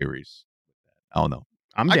Fame series. I don't know.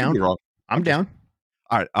 I'm down. I'm down.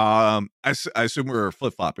 All right. I assume we're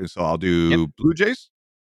flip flopping, so I'll do Blue Jays.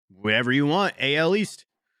 Wherever you want. AL East.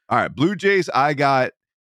 All right, Blue Jays. I got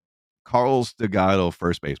Carlos Delgado,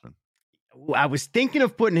 first baseman. I was thinking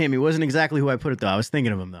of putting him. He wasn't exactly who I put it though. I was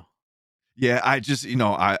thinking of him though. Yeah, I just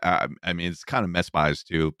I mean it's kind of Mets bias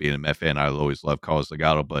too. Being a Met fan, I always love Carlos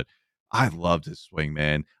Delgado, but I loved his swing,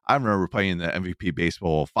 man. I remember playing the MVP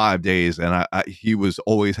baseball 5 days, and he was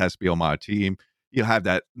always has to be on my team. He'll have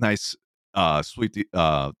that nice the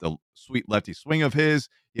sweet lefty swing of his.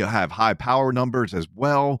 He'll have high power numbers as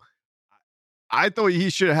well. I thought he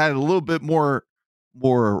should have had a little bit more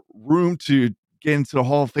room to get into the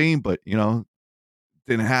Hall of Fame, but didn't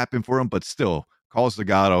happen for him. But still, Carlos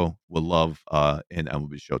Delgado would love in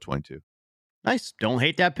MLB Show 22. Nice. Don't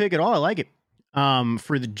hate that pick at all. I like it.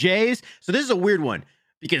 For the Jays, so this is a weird one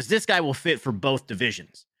because this guy will fit for both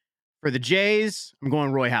divisions. For the Jays, I'm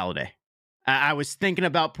going Roy Halladay. I was thinking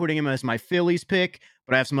about putting him as my Phillies pick,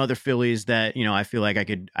 but I have some other Phillies that I feel like I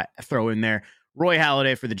could throw in there. Roy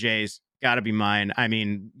Halladay for the Jays, got to be mine. I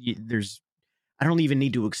mean, I don't even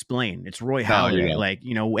need to explain. It's Roy Halladay. Like,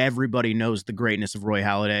 everybody knows the greatness of Roy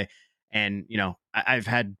Halladay. And, I've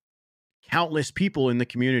had countless people in the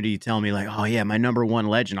community tell me like, oh yeah, my number one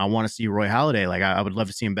legend. I want to see Roy Halladay. Like I would love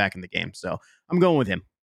to see him back in the game. So I'm going with him.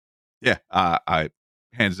 Yeah. I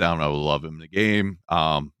hands down, I would love him in the game.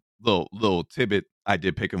 Little tidbit. I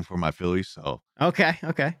did pick him for my Phillies. So, okay.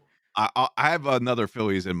 I have another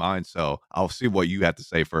Phillies in mind, so I'll see what you have to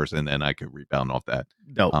say first, and then I could rebound off that.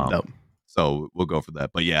 Dope. So we'll go for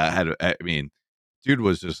that. But yeah, I mean, dude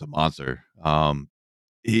was just a monster.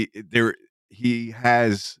 He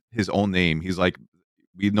has his own name. He's like,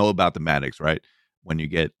 we know about the Maddox, right? When you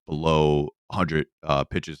get below 100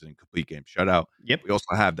 pitches in complete game shutout. Yep. We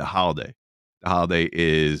also have the Halladay. The Halladay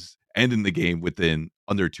is ending the game within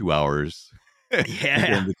under 2 hours.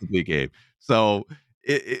 Yeah. The complete game. So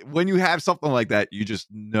when you have something like that, you just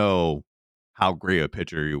know how great a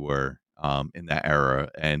pitcher you were in that era.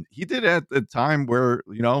 And he did it at the time where,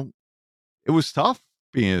 it was tough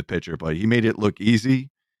being a pitcher, but he made it look easy.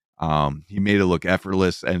 He made it look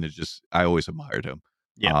effortless, and I always admired him.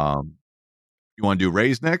 Yeah. You want to do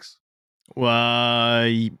Rays next?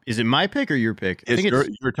 Is it my pick or your pick? I think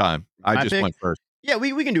it's your time. I just went first. Yeah,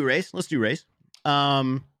 we can do Rays. Let's do Rays.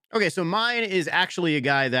 Okay, so mine is actually a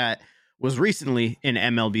guy that was recently in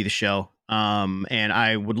MLB The Show. And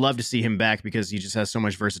I would love to see him back because he just has so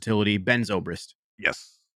much versatility. Ben Zobrist.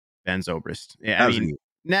 Yes. Ben Zobrist. Yeah, I mean,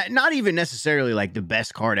 not even necessarily like the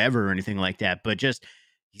best card ever or anything like that, but just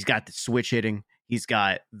he's got the switch hitting. He's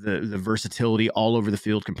got the versatility all over the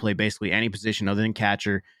field, can play basically any position other than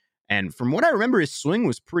catcher. And from what I remember, his swing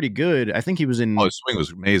was pretty good. I think he was in... Oh, his swing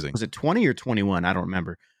was amazing. Was it 20 or 21? I don't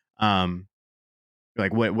remember.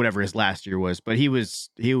 Like whatever his last year was. But he was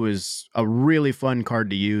a really fun card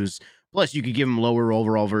to use. Plus, you could give him lower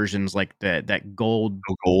overall versions like that gold...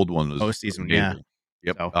 The gold one was postseason. amazing. Yeah.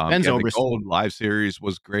 Yep. So, Ben Zobrist. The gold live series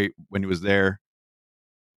was great when he was there.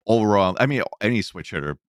 Overall, I mean, any switch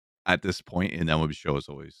hitter at this point in MLB Show is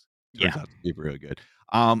always turns out to be really good.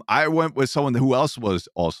 I went with someone who else was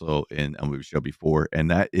also in MLB Show before, and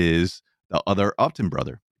that is the other Upton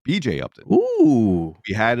brother, BJ Upton. Ooh.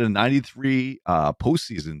 We had a 93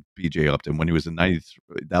 postseason BJ Upton when he was in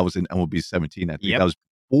 93. That was in MLB 17. I think that was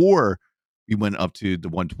before we went up to the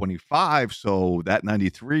 125. So that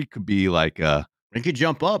 93 could be like it could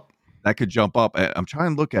jump up. That could jump up. I'm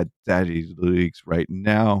trying to look at Daddy's Leagues right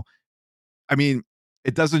now. I mean,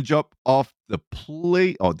 it doesn't jump off the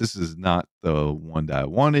plate. Oh, this is not the one that I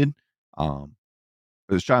wanted. I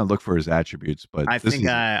was trying to look for his attributes, but I think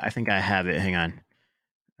I have it. Hang on.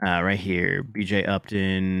 Right here. BJ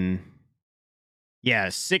Upton. Yeah,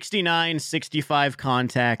 69, 65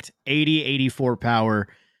 contact, 80, 84 power,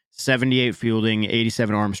 78 fielding,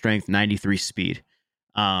 87 arm strength, 93 speed.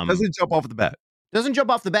 Doesn't jump off the bat. Doesn't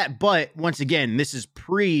jump off the bat, but once again, this is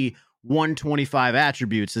pre 125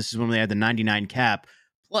 attributes. This is when they had the 99 cap.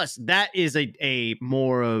 Plus, that is a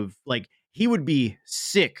more of like, he would be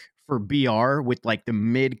sick for BR with like the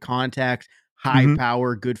mid contact, high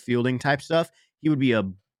power, good fielding type stuff. He would be a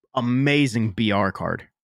amazing BR card.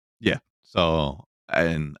 Yeah. So,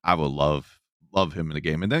 and I would love him in the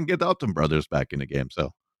game, and then get the Upton brothers back in the game.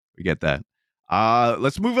 So we get that.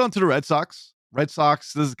 Let's move on to the Red Sox. Red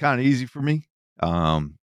Sox, this is kind of easy for me.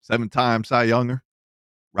 7-time Cy Younger,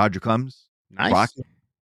 Roger Clemens. Nice. Rocket.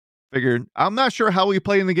 Figured. I'm not sure how he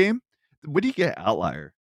played in the game. What did he get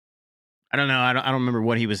outlier? I don't know. I don't remember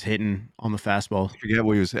what he was hitting on the fastball. I forget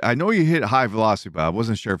what he was. I know he hit high velocity, but I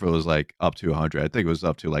wasn't sure if it was like up to 100. I think it was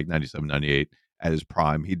up to like 97, 98 at his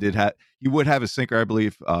prime. He would have a sinker, I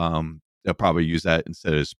believe. They'll probably use that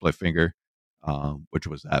instead of split finger, which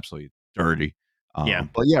was absolutely dirty. Yeah.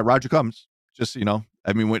 But yeah, Roger Clemens. Just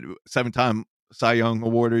I mean, 7-time Cy Young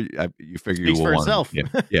award, you figure Speaks you will for want him.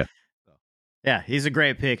 itself. Yeah. Yeah, he's a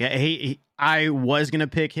great pick. I was gonna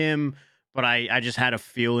pick him, but I just had a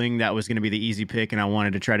feeling that was gonna be the easy pick, and I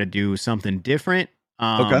wanted to try to do something different.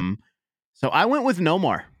 Okay. So I went with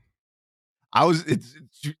Nomar. It's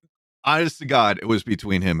honest to God, it was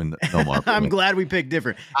between him and Nomar. I'm glad we picked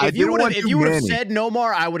different. If you would have said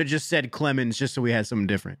Nomar, I would have just said Clemens, just so we had something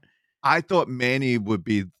different. I thought Manny would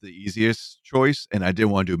be the easiest choice, and I didn't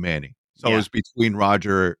want to do Manny. So it was between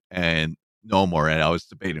Roger and Nomar, and I was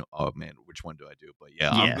debating, oh man, which one do I do? But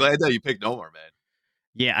I'm glad that you picked Nomar, man.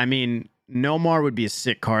 Yeah, I mean, Nomar would be a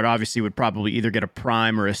sick card. Obviously, would probably either get a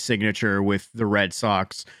prime or a signature with the Red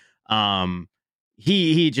Sox.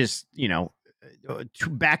 He just,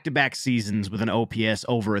 back-to-back seasons with an OPS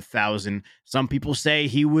over 1,000. Some people say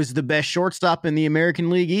he was the best shortstop in the American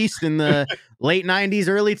League East in the late 90s,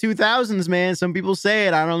 early 2000s, man. Some people say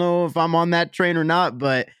it. I don't know if I'm on that train or not,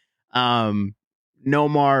 but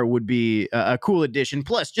Nomar would be a cool addition.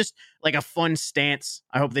 Plus, just like a fun stance.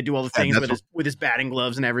 I hope they do all the things with his batting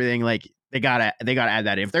gloves and everything. Like they gotta add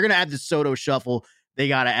that in. If they're gonna add the Soto shuffle, they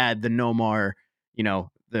gotta add the Nomar,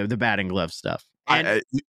 the batting glove stuff. And,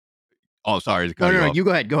 sorry. No, you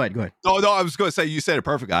go ahead. No, I was going to say you said it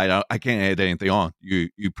perfect. I can't add anything on. You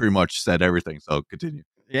pretty much said everything. So continue.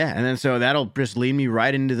 Yeah, and then so that'll just lead me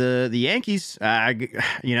right into the Yankees.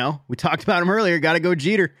 We talked about him earlier. Got to go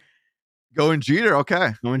Jeter. Going Jeter,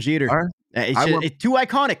 okay. Going Jeter. All right. It's too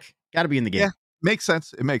iconic. Got to be in the game. Yeah, makes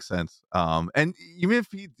sense. It makes sense. And even if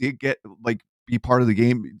he did get be part of the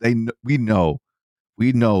game, we know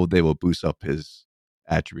they will boost up his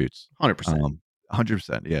attributes. 100%.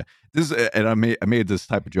 100%. Yeah. And I made this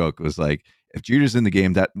type of joke. It was like, if Jeter's in the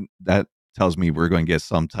game, that tells me we're going to get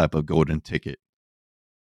some type of golden ticket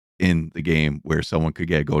in the game where someone could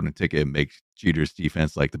get a golden ticket and make Jeter's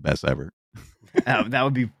defense like the best ever. That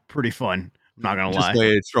would be pretty fun. I'm not gonna lie. Just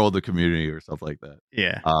way troll the community or stuff like that.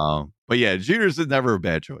 Yeah. But yeah, Jeter's never a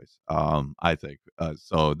bad choice. I think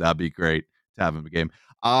so. That'd be great to have him in the game.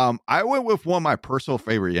 I went with one of my personal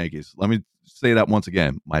favorite Yankees. Let me say that once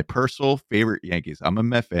again. My personal favorite Yankees. I'm a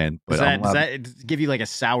Met fan, but does that give you like a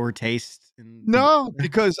sour taste? No,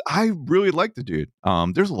 because I really like the dude.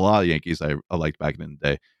 There's a lot of Yankees I liked back in the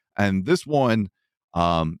day, and this one,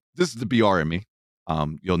 this is the BR in me.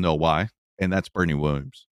 You'll know why, and that's Bernie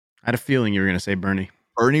Williams. I had a feeling you were going to say Bernie.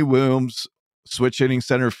 Bernie Williams, switch hitting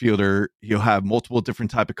center fielder. He'll have multiple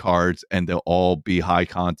different type of cards, and they'll all be high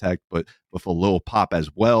contact, but with a little pop as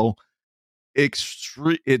well. It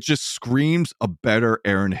just screams a better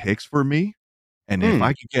Aaron Hicks for me. And if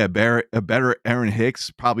I could get a better Aaron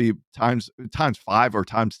Hicks, probably times 5 or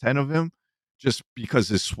times 10 of him, just because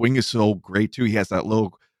his swing is so great too. He has that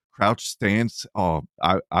little crouch stance. Oh,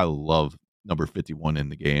 I love number 51 in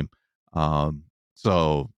the game.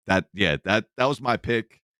 So that was my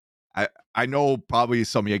pick. I know probably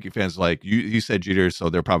some Yankee fans like you said Jeter, so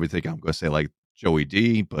they're probably thinking I'm going to say like Joey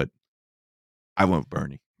D, but I went with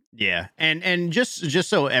Bernie. Yeah, and just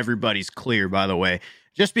so everybody's clear, by the way,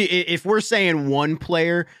 if we're saying one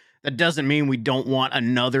player, that doesn't mean we don't want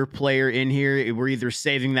another player in here. We're either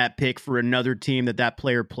saving that pick for another team that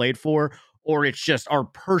player played for, or it's just our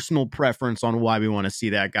personal preference on why we want to see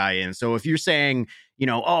that guy in. So if you're saying,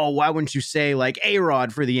 why wouldn't you say like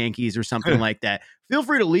A-Rod for the Yankees or something like that? Feel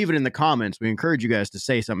free to leave it in the comments. We encourage you guys to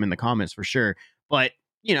say something in the comments for sure. But,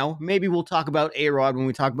 maybe we'll talk about A-Rod when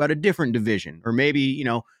we talk about a different division, or maybe,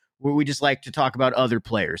 where we just like to talk about other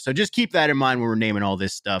players. So just keep that in mind when we're naming all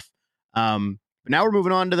this stuff. But now we're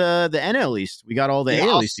moving on to the NL East. We got all the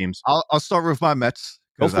AL East teams. I'll start with my Mets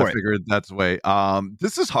because I figured that's the way.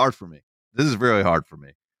 This is hard for me. This is really hard for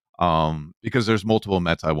me because there's multiple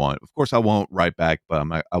Mets I want. Of course, I won't right back, but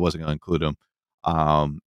I wasn't going to include them.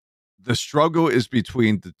 The struggle is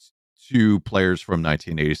between the two players from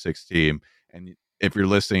 1986 team. And if you're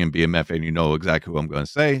listening and being a Met fan, you know exactly who I'm going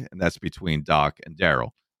to say. And that's between Doc and Daryl.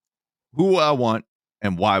 Who I want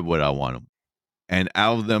and why would I want them? And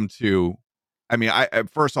out of them two, I mean,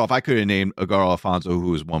 first off, I could have named Edgar Alfonso,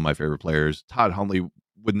 who is one of my favorite players. Todd Hundley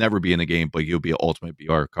would never be in the game, but he'll be an ultimate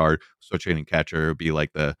BR card. Switch hitting catcher would be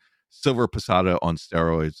like the Silver Posada on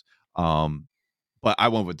steroids. But I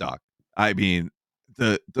went with Doc. I mean,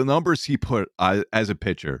 the numbers he put as a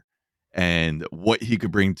pitcher and what he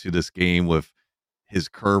could bring to this game with his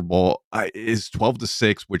curveball is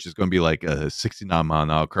 12-6, which is going to be like a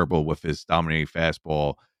 69-mile-an-hour curveball with his dominating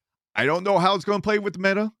fastball. I don't know how it's going to play with the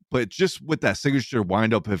meta, but just with that signature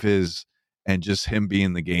windup of his and just him being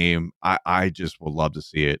in the game, I just would love to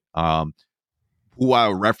see it. Who I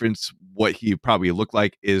would reference what he probably looked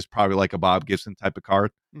like is probably like a Bob Gibson type of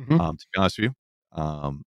card, to be honest with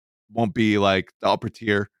you. Won't be like the upper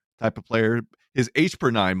tier type of player. His H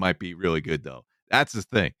per 9 might be really good though. That's the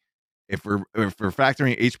thing. If we're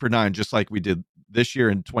factoring H per 9 just like we did this year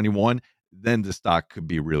in 21, then the stock could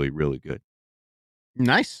be really, really good.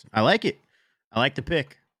 Nice. I like it. I like the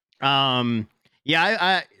pick.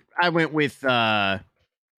 Yeah, I went with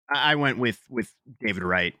I went with David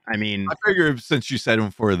Wright. I mean, I figured since you said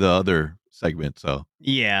him for the other segment, so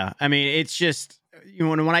yeah. I mean, it's just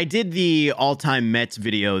when I did the all-time Mets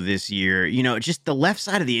video this year, just the left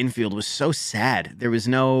side of the infield was so sad. There was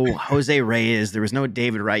no Jose Reyes, there was no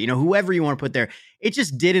David Wright. Whoever you want to put there, it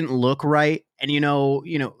just didn't look right. And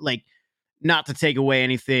like, not to take away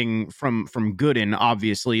anything from Gooden,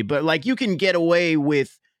 obviously, but like you can get away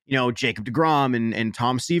with Jacob deGrom and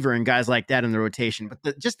Tom Seaver and guys like that in the rotation,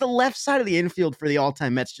 but just the left side of the infield for the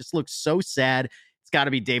all-time Mets just looks so sad. It's got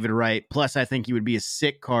to be David Wright. Plus, I think he would be a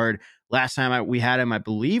sick card. Last time we had him, I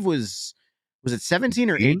believe was it 17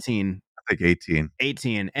 or 18? I think 18.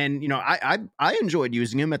 18, and I enjoyed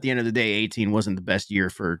using him. At the end of the day, 18 wasn't the best year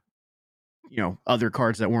for other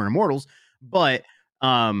cards that weren't immortals, but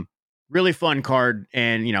really fun card,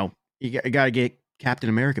 and you got to get Captain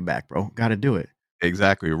America back, bro. Got to do it.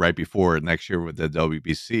 Exactly. Right before next year with the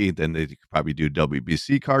WBC, then they could probably do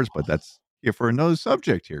WBC cards, but that's here for another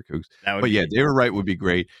subject here, Cougs. But yeah, David Wright would be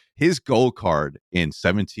great. His gold card in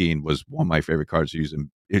 17 was one of my favorite cards to use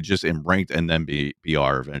in it, just in ranked and then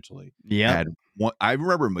BR eventually. Yeah. I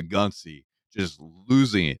remember McGunsey just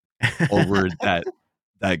losing it over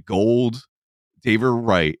that gold David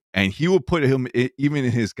Wright, and he would put him even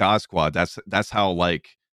in his God Squad. That's how like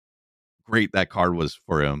great that card was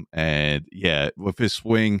for him. And yeah, with his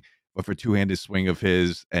swing, with a two-handed swing of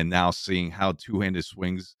his, and now seeing how two-handed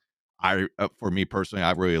swings, for me personally,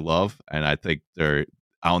 I really love. And I think I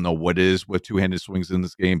don't know what it is with two-handed swings in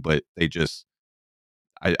this game, but I just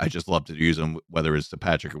love to use them, whether it's the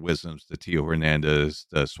Patrick Wisdoms, the Tio Hernandez,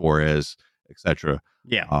 the Suarez, etc.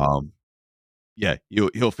 Yeah. Yeah,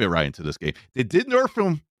 he'll fit right into this game. They did nerf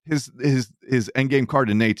him his end game card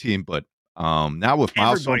in 18, but now with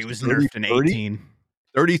everybody was nerfed in 18.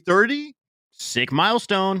 30-30? Sick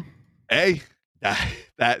milestone. Hey,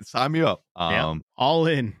 that sign me up. All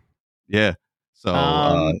in. Yeah.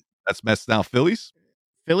 So that's Mets now. Phillies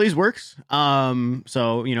works.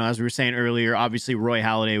 So, as we were saying earlier, obviously Roy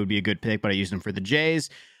Halladay would be a good pick, but I used him for the Jays.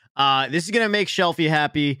 This is going to make Shelfie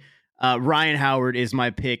happy. Ryan Howard is my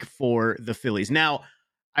pick for the Phillies. Now,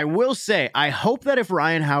 I will say, I hope that if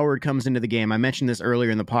Ryan Howard comes into the game, I mentioned this earlier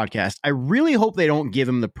in the podcast, I really hope they don't give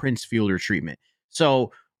him the Prince Fielder treatment.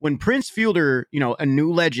 So when Prince Fielder, a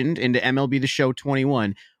new legend into MLB The Show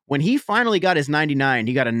 21, when he finally got his 99,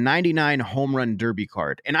 he got a 99 home run derby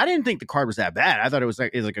card. And I didn't think the card was that bad. I thought it was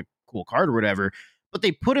like a cool card or whatever. But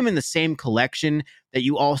they put him in the same collection that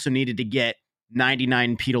you also needed to get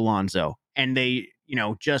 99 Pete Alonso. And they,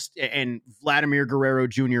 and Vladimir Guerrero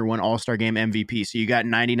Jr. won All-Star Game MVP. So you got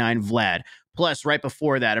 99 Vlad. Plus, right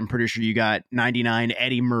before that, I'm pretty sure you got 99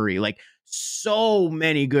 Eddie Murray. Like, so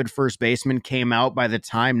many good first basemen came out by the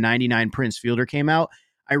time 99 Prince Fielder came out.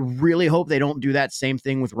 I really hope they don't do that same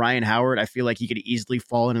thing with Ryan Howard. I feel like he could easily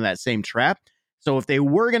fall into that same trap. So if they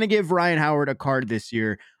were going to give Ryan Howard a card this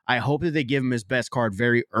year, I hope that they give him his best card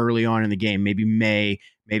very early on in the game, maybe May,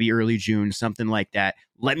 maybe early June, something like that.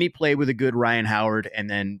 Let me play with a good Ryan Howard, and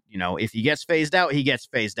then, if he gets phased out, he gets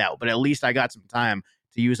phased out. But at least I got some time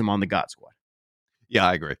to use him on the God Squad. Yeah,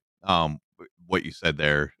 I agree. What you said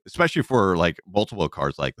there, especially for like multiple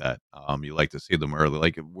cards like that, you like to see them early,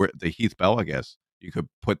 like the Heath Bell, I guess. You could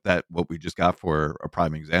put that, what we just got for a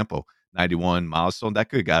prime example, 91 milestone, that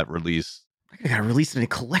could have got released. That could have got released in a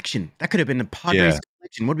collection. That could have been a Padres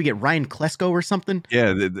collection. What did we get, Ryan Klesko or something?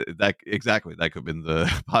 Yeah, that exactly. That could have been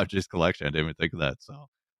the Padres collection. I didn't even think of that.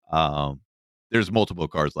 So there's multiple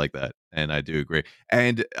cards like that, and I do agree.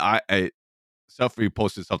 And Selfie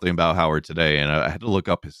posted something about Howard today, and I had to look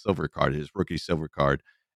up his silver card, his rookie silver card,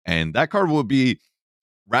 and that card would be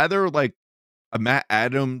rather like a Matt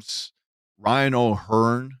Adams, Ryan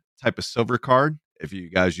O'Hearn type of silver card if you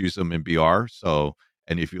guys use them in BR. So,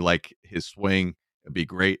 and if you like his swing, it'd be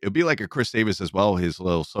great. It'd be like a Chris Davis as well, his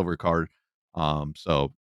little silver card.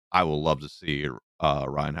 So I will love to see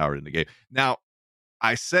Ryan Howard in the game. Now,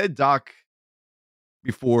 I said Doc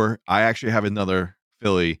before, I actually have another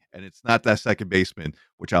Philly, and it's not that second baseman,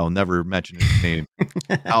 which I'll never mention his name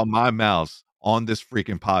out my mouth on this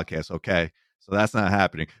freaking podcast. Okay. So that's not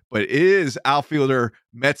happening, but it is outfielder,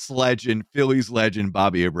 Mets legend, Phillies legend,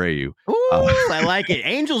 Bobby Abreu. Ooh, I like it.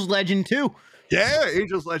 Angels legend too. Yeah,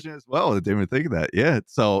 Angels legend as well. I didn't even think of that. Yeah.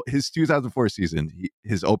 So his 2004 season,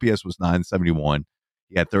 his OPS was 971.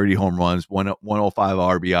 He had 30 home runs, 105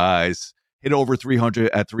 RBIs, hit over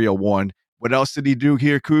 300 at 301. What else did he do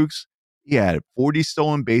here, Cougs? He had 40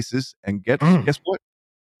 stolen bases and guess what?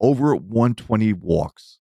 Over 120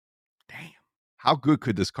 walks. Damn. How good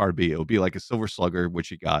could this card be? It would be like a Silver Slugger, which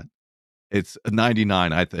he got. It's a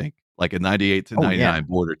 99, I think, like a 98 to 99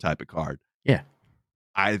 border type of card. Yeah.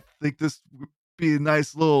 I think this would be a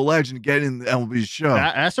nice little legend to get in the MLB show.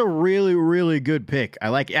 That's a really, really good pick. I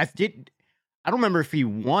like it. I don't remember if he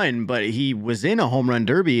won, but he was in a home run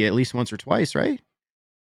derby at least once or twice, right?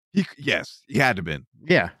 Yes, he had to been.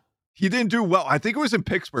 Yeah. He didn't do well. I think it was in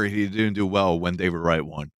Pittsburgh. He didn't do well when David Wright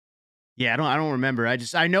won. Yeah, I don't remember. I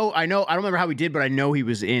know. I don't remember how he did, but I know he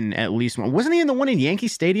was in at least one. Wasn't he in the one in Yankee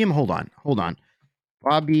Stadium? Hold on.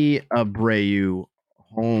 Bobby Abreu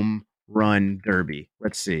home run derby.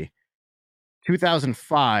 Let's see.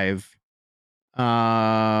 2005.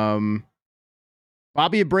 Bobby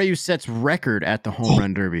Abreu sets record at the home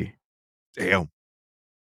run derby. Damn.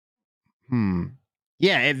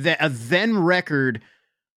 Yeah, a then record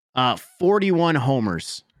 41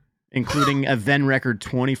 homers, including a then record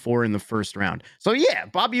 24 in the first round. So yeah,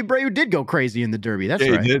 Bobby Abreu did go crazy in the derby. That's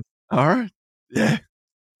right. He did. All right. Yeah.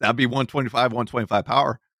 That'd be 125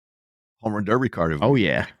 power. Home run derby card. Oh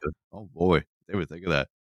yeah. Oh boy. They would think of that.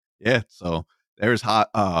 Yeah. So there's hot.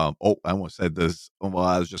 I almost said this. Well,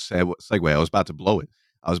 I was just saying what segue. I was about to blow it.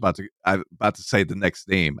 I was about to say the next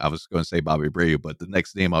name. I was going to say Bobby Abreu, but the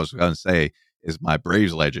next name I was going to say is my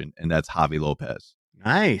Braves legend, and that's Javi Lopez.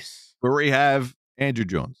 Nice. We already have Andrew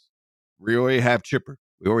Jones. We already have Chipper.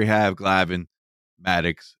 We already have Glavine,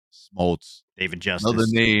 Maddox, Smoltz. David Justice. Another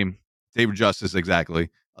name. David Justice, exactly.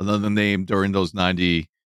 Another name during those 90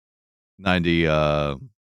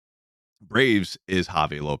 Braves is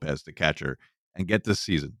Javi Lopez, the catcher. And get this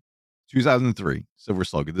season. 2003, Silver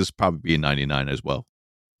Slugger. This is probably be a 99 as well.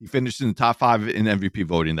 He finished in the top 5 in MVP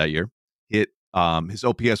voting that year. His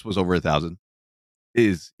OPS was over 1,000.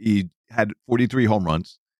 He had 43 home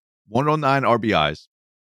runs, 109 RBIs,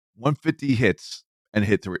 150 hits, and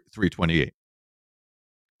hit 328.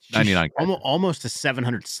 99. Almost a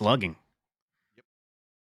 700 slugging. Yep.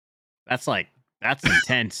 That's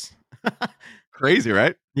intense. Crazy,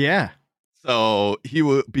 right? Yeah. So he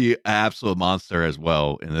would be an absolute monster as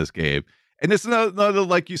well in this game. And it's another,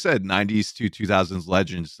 like you said, 90s to 2000s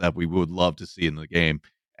legends that we would love to see in the game.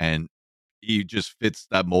 And he just fits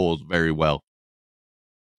that mold very well.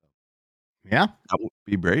 Yeah. That would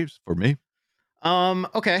be Braves for me.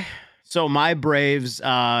 Okay. So my Braves,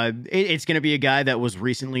 it's going to be a guy that was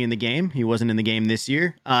recently in the game. He wasn't in the game this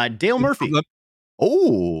year. Dale Murphy.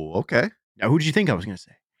 Oh, okay. Now, who did you think I was going to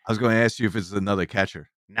say? I was going to ask you if it's another catcher.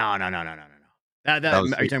 No. Are you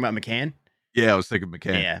talking about McCann? Yeah, I was thinking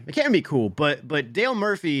McCann. Yeah, McCann would be cool, but Dale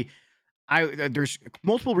Murphy, there's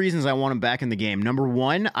multiple reasons I want him back in the game. Number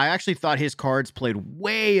one, I actually thought his cards played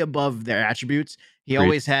way above their attributes. He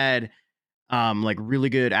always had like really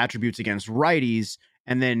good attributes against righties,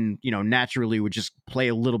 and then naturally would just play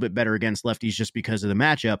a little bit better against lefties just because of the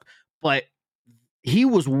matchup. But he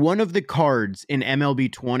was one of the cards in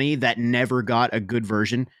MLB 20 that never got a good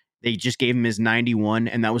version. They just gave him his 91,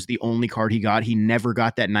 and that was the only card he got. He never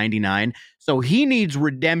got that 99. So he needs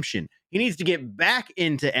redemption. He needs to get back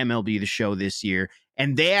into MLB The Show this year,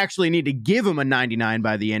 and they actually need to give him a 99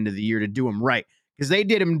 by the end of the year to do him right, because they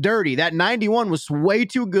did him dirty. That 91 was way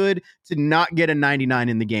too good to not get a 99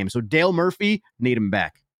 in the game. So Dale Murphy, need him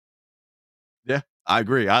back. Yeah, I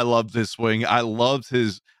agree. I loved his swing. I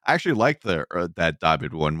actually liked that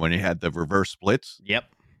Diamond one when he had the reverse splits. Yep.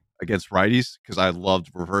 Against righties, because I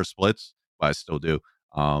loved reverse splits, but I still do.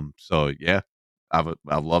 So yeah, I've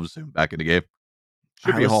loved him back in the game.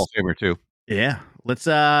 Should be a Hall of Famer too. Yeah. Let's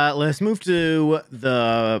move to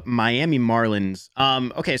the Miami Marlins.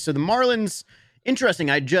 Okay, so the Marlins,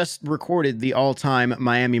 interesting. I just recorded the all-time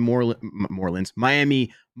Miami Marlins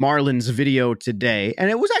video today,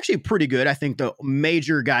 and it was actually pretty good. I think the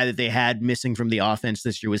major guy that they had missing from the offense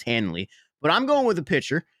this year was Hanley, but I'm going with a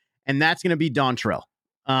pitcher, and that's going to be Dontrelle.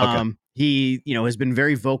 Okay. He, has been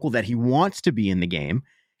very vocal that he wants to be in the game.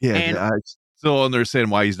 Yeah, and I still understand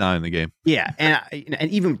why he's not in the game. Yeah,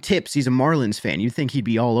 and even tips, he's a Marlins fan. You'd think he'd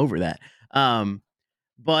be all over that.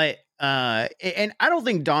 But and I don't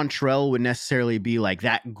think Dontrelle would necessarily be like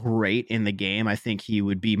that great in the game. I think he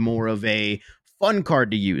would be more of a fun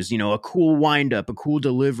card to use. A cool windup, a cool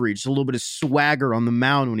delivery, just a little bit of swagger on the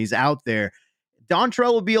mound when he's out there.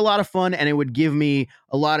 Dontrelle would be a lot of fun, and it would give me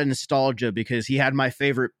a lot of nostalgia because he had my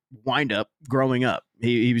favorite windup growing up.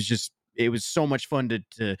 He was just, it was so much fun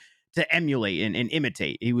to emulate and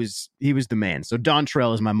imitate. He was the man. So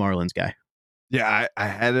Dontrelle is my Marlins guy. Yeah, I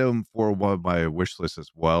had him for one of my wish lists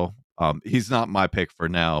as well. He's not my pick for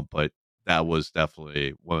now, but that was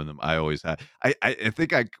definitely one of them I always had. I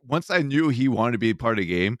think once I knew he wanted to be part of the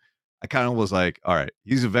game, I kind of was like, all right,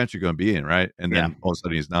 he's eventually going to be in, right? And then all of a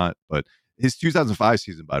sudden he's not. But his 2005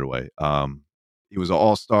 season, by the way, he was an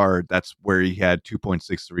all-star. That's where he had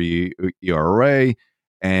 2.63 ERA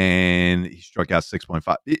and he struck out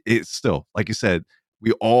 6.5. It's still, like you said,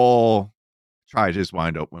 we all try to just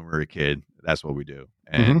wind up when we were a kid. That's what we do.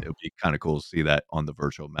 And it would be kind of cool to see that on the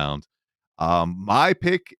virtual mound. My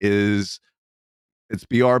pick it's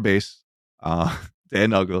BR base. Dan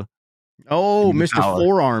Uggla. Oh, Mr.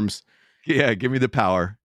 Forearms. Yeah, give me the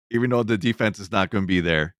power. Even though the defense is not going to be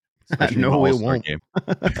there. No, it won't. Game.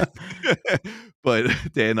 But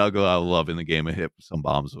Dan Uggla, I love in the game and hit some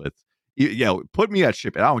bombs with. Yeah, put me at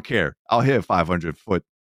ship. I don't care. I'll hit a 500-foot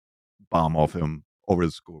bomb off him over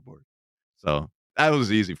the scoreboard. So that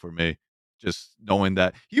was easy for me. Just knowing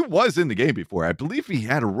that he was in the game before. I believe he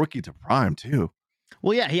had a rookie to prime too.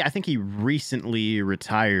 Well, yeah, I think he recently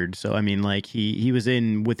retired. So I mean, like he was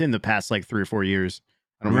in within the past like 3 or 4 years.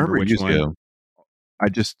 I don't remember which one. I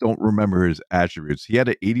just don't remember his attributes. He had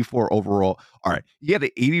an 84 overall. All right, he had an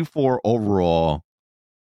 84 overall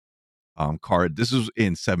card. This was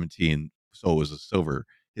in 17, so it was a silver.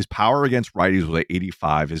 His power against righties was at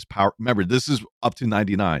 85. His power, remember, this is up to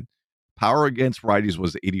 99. Power against righties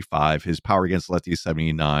was 85. His power against lefties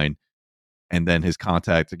 79, and then his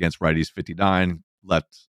contact against righties 59,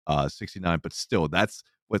 left 69. But still, that's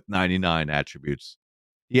with 99 attributes.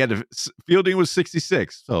 He had fielding was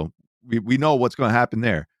 66, so we know what's going to happen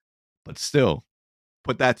there. But still,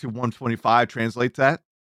 put that to 125, translate that.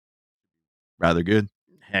 Rather good.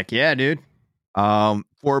 Heck yeah, dude.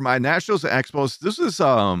 For my Nationals and Expos, this is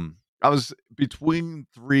I was between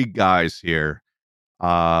 3 guys here.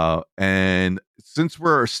 And since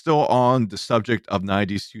we're still on the subject of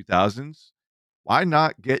 90s, 2000s, why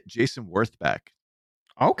not get Jason Worth back?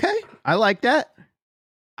 Okay, I like that.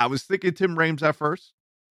 I was thinking Tim Raines at first.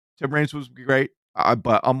 Tim Raines was great,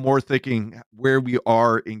 but I'm more thinking where we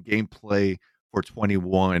are in gameplay for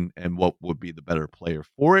 21 and what would be the better player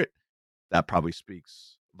for it. That probably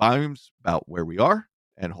speaks volumes about where we are,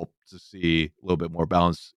 and hope to see a little bit more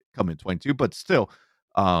balance come in 22. But still,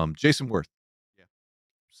 Jason Worth,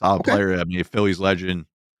 solid player. I mean, a Phillies legend.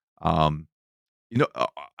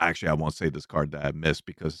 Actually, I won't say this card that I missed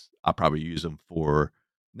because I'll probably use him for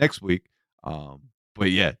next week. But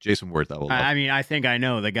yeah, Jason Worth. I mean, I think I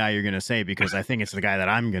know the guy you're going to say because I think it's the guy that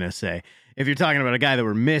I'm going to say. If you're talking about a guy that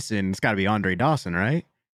we're missing, it's got to be Andre Dawson, right?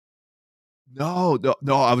 No.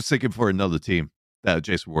 I was thinking for another team that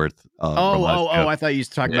Jason Worth. I thought you were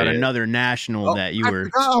talking about another national that you were.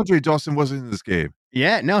 Andre Dawson wasn't in this game.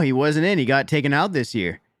 Yeah, no, he wasn't in. He got taken out this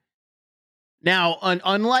year. Now,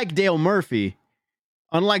 unlike Dale Murphy,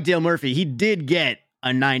 he did get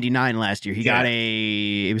a 99 last year. He got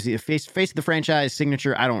it was the face of the franchise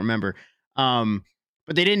signature. I don't remember.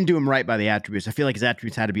 But they didn't do him right by the attributes. I feel like his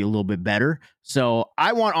attributes had to be a little bit better. So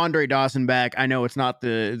I want Andre Dawson back. I know it's not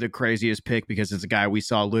the craziest pick because it's a guy we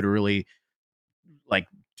saw literally like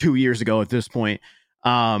 2 years ago at this point.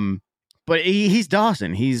 But he's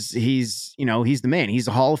Dawson. He's the man. He's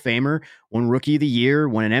a Hall of Famer, won Rookie of the Year,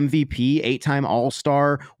 won an MVP, 8-time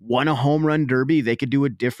All-Star, won a home run derby. They could do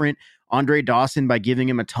it different. Andre Dawson, by giving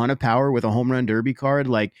him a ton of power with a home run derby card,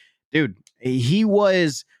 like, dude, he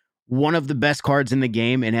was one of the best cards in the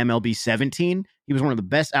game in MLB 17. He was one of the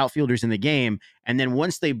best outfielders in the game. And then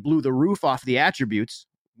once they blew the roof off the attributes,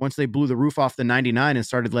 once they blew the roof off the 99 and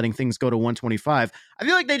started letting things go to 125, I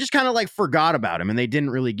feel like they just kind of like forgot about him and they didn't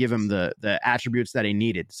really give him the attributes that he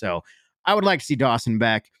needed. So I would like to see Dawson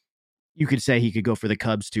back. You could say he could go for the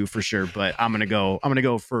Cubs too, for sure, but I'm gonna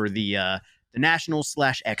go for the Nationals /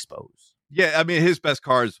 Expos. Yeah, I mean his best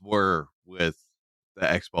cards were with the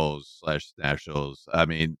Expos / Nationals. I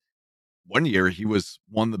mean, one year he was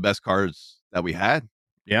one of the best cards that we had.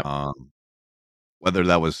 Yeah. Whether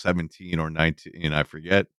that was 17 or 19, I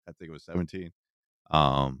forget. I think it was 17.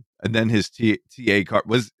 And then his TA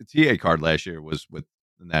card last year was with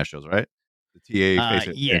the Nationals, right? The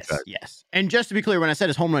TA. Yes. And just to be clear, when I said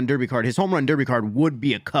his home run derby card would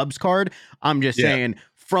be a Cubs card. I'm just saying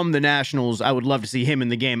from the Nationals, I would love to see him in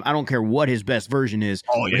the game. I don't care what his best version is.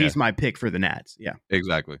 But he's my pick for the Nats. Yeah,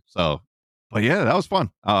 exactly. So, but yeah, that was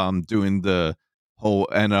fun. Doing the whole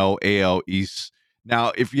NL AL East.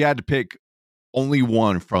 Now, if you had to pick only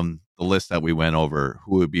one from the list that we went over,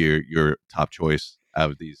 who would be your top choice out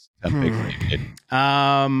of these 10 picks?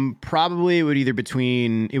 Probably it would either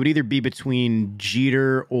be between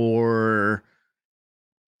Jeter or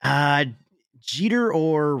Roy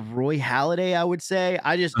Halladay, I would say.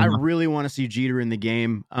 I really want to see Jeter in the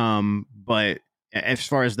game. But as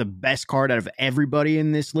far as the best card out of everybody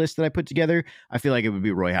in this list that I put together, I feel like it would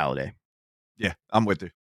be Roy Halladay. Yeah, I'm with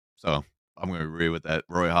you. So I'm going to agree with that,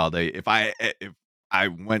 Roy Holiday. If I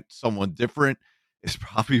went someone different, it's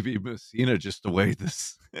probably be Messina. Just the way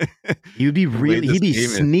this, He'd be the way this he'd be game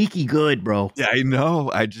is. sneaky good, bro. Yeah, I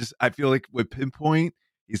know. I feel like with Pinpoint,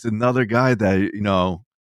 he's another guy that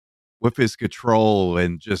with his control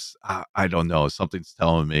and just I don't know, something's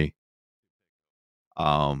telling me.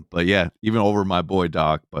 But yeah, even over my boy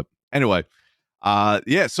Doc. But anyway,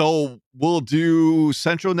 yeah. So we'll do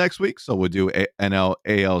Central next week. So we'll do NL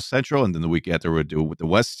AL Central, and then the week after we'll do with the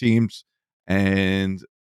West teams.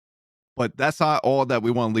 But that's not all that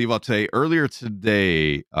we want to leave out today. Earlier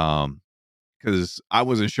today, because I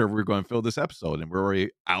wasn't sure if we were going to fill this episode, and we're already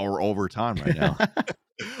hour over time right now.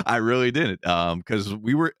 I really didn't, because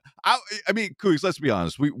we were. I mean, Cougs, let's be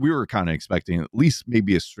honest. We were kind of expecting at least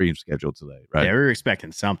maybe a stream schedule today, right? Yeah, we were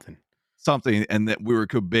expecting something, and that we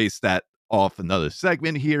could base that off another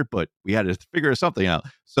segment here, but we had to figure something out.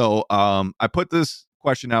 So, I put this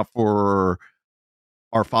question out for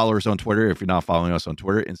our followers on Twitter. If you're not following us on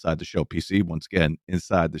Twitter, Inside the Show PC. Once again,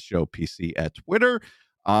 Inside the Show PC at Twitter.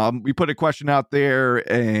 We put a question out there,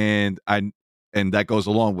 and that goes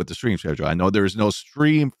along with the stream schedule. I know there's no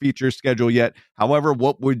stream feature schedule yet. However,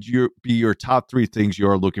 what would be your top 3 things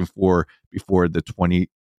you're looking for before the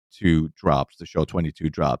 22 drops, the show 22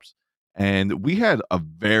 drops? And we had a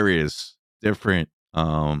various different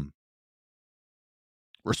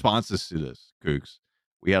responses to this, Cougs.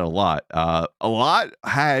 We had a lot. A lot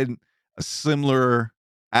had a similar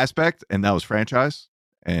aspect, and that was franchise.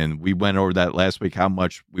 And we went over that last week, how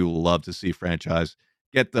much we would love to see franchise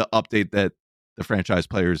get the update that the franchise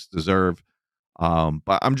players deserve.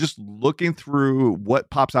 But I'm just looking through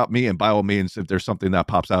what pops out me, and by all means, if there's something that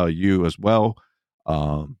pops out of you as well,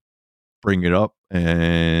 bring it up.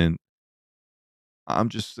 And I'm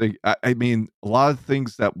just thinking, I mean, a lot of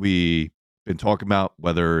things that we've been talking about,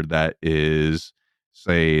 whether that is,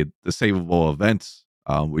 say, the savable events,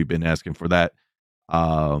 we've been asking for that.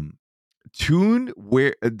 Tune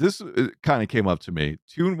where this kind of came up to me.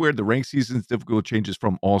 Tune where the rank season's difficult changes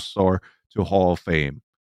from All-Star to Hall of Fame.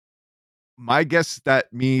 My guess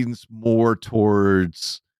that means more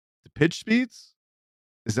towards the pitch speeds.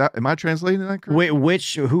 Am I translating that correctly? Wait,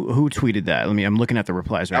 who tweeted that? I'm looking at the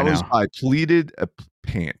replies right now. That was by Pleated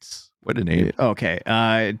Pants. What a name.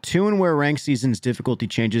 Okay. Tune where rank season's difficulty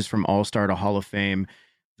changes from All-Star to Hall of Fame.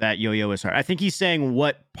 That yo-yo is hard. I think he's saying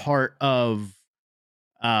what part of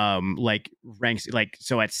like ranks, like,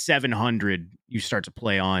 so at 700 you start to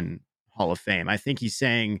play on Hall of Fame. I think he's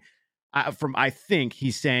saying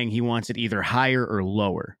he wants it either higher or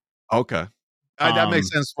lower. Okay. That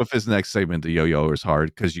makes sense with his next segment. The yo-yo is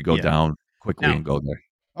hard because you go down quickly and go there.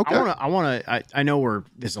 Okay. I know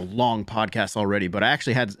this is a long podcast already, but I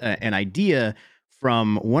actually had an idea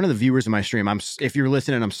from one of the viewers of my stream. If you're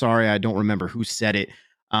listening, I'm sorry, I don't remember who said it.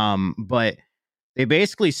 But they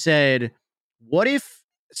basically said, what if,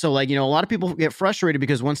 so, like, a lot of people get frustrated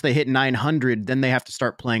because once they hit 900, then they have to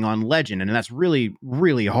start playing on Legend. And that's really,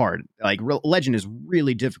 really hard. Like, Legend is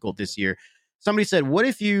really difficult this year. Somebody said, what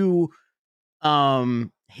if you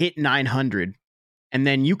hit 900 and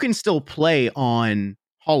then you can still play on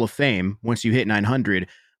Hall of Fame once you hit 900,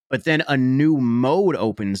 but then a new mode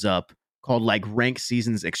opens up called like Rank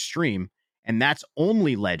Seasons Extreme, and that's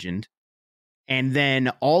only Legend. And then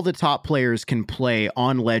all the top players can play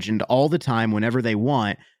on Legend all the time whenever they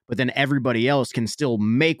want, but then everybody else can still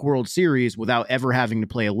make World Series without ever having to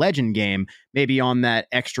play a Legend game. Maybe on that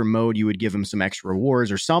extra mode, you would give them some extra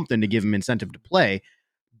rewards or something to give them incentive to play.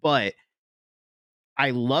 But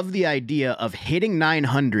I love the idea of hitting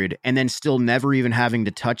 900 and then still never even having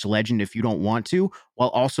to touch Legend if you don't want to, while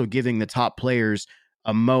also giving the top players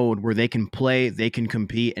a mode where they can play, they can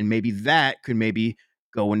compete, and maybe that could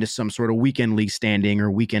go into some sort of weekend league standing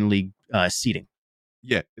or weekend league seating.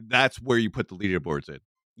 Yeah, that's where you put the leaderboards in.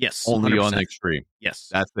 Yes. Only 100%. on Extreme. Yes.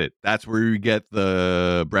 That's it. That's where you get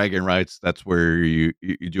the bragging rights. That's where you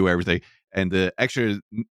do everything. And the extra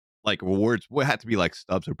like rewards would have to be like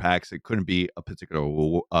stubs or packs. It couldn't be a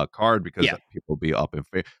particular card because people would be up in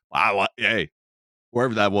favor. Wow. Hey,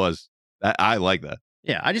 wherever that was, that I like that.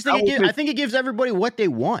 Yeah, I just think I think it gives everybody what they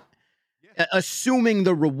want. Assuming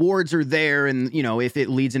the rewards are there, and if it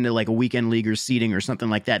leads into like a weekend league or seating or something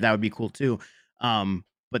like that, that would be cool too.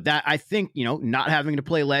 But that, I think, not having to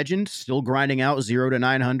play Legend, still grinding out 0 to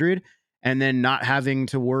 900, and then not having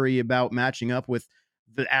to worry about matching up with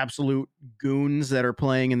the absolute goons that are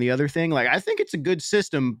playing in the other thing. Like, I think it's a good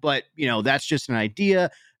system, but that's just an idea.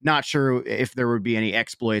 Not sure if there would be any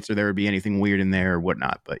exploits or there would be anything weird in there or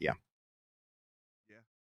whatnot. But yeah.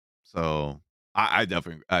 So I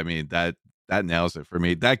definitely, I mean, that nails it for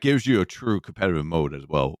me. That gives you a true competitive mode as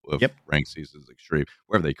well with Rank Seasons Extreme,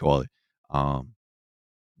 whatever they call it.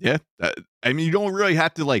 Yeah, I mean, you don't really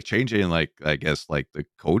have to like change it in like I guess like the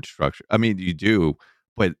code structure. I mean, you do,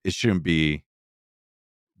 but it shouldn't be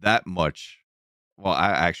that much. Well,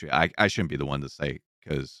 I shouldn't be the one to say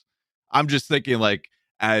because I'm just thinking like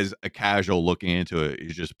as a casual looking into it, you're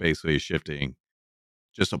just basically shifting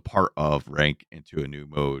just a part of rank into a new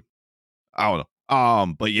mode. I don't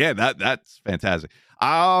know. But yeah, that's fantastic.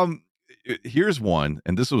 Here's one,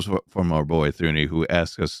 and this was from our boy Thuni, who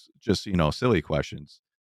asked us just silly questions.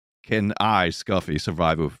 Can I, Scuffy,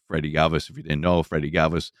 survive with Freddie Galvis? If you didn't know, Freddie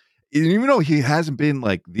Galvis, even though he hasn't been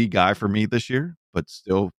like the guy for me this year, but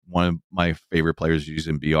still one of my favorite players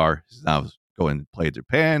using BR. He's now going to play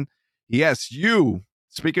Japan. He asks you,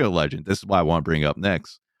 speaking of legend, this is why I want to bring up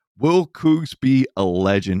next. Will Cougs be a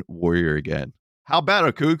legend warrior again? How about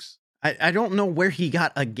it, Cougs? I don't know where he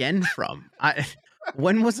got again from.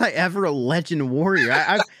 When was I ever a legend warrior?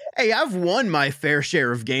 I've won my fair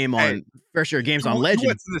share of games on legend. You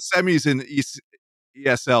went to the semis in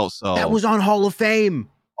ESL, so that was on Hall of Fame.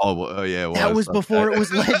 Oh yeah, that was before it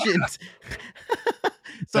was legend.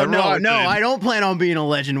 So no, I don't plan on being a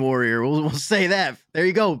legend warrior. We'll say that. There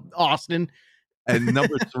you go, Austin. And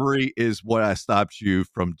number 3 is what I stopped you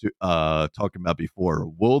from talking about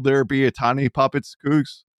before. Will there be a Tiny Puppets,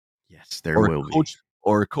 Cougs? Yes, there will be.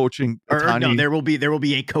 Or coaching Otani. No, there will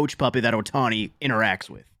be a coach puppet that Otani interacts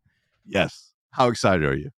with. Yes. How excited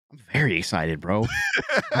are you? I'm very excited, bro.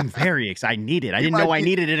 I'm very excited. I need it. I didn't know I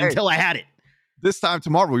needed it until I had it. This time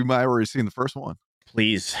tomorrow, we might have already seen the first one.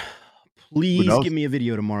 Please give me a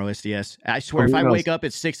video tomorrow, SDS. I swear, if I wake up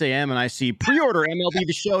at 6 a.m. and I see pre-order MLB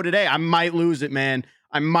The Show today, I might lose it, man.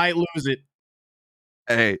 I might lose it.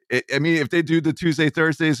 Hey, I mean, if they do the Tuesday,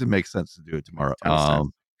 Thursdays, it makes sense to do it tomorrow.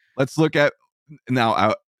 Let's look at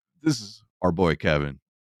now. This is our boy Kevin.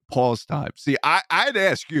 Pause time. See, I'd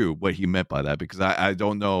ask you what he meant by that because I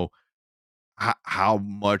don't know how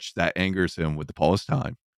much that angers him with the pause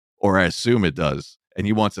time, or I assume it does, and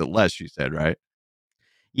he wants it less. You said, right?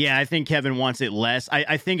 Yeah, I think Kevin wants it less.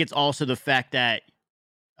 I think it's also the fact that,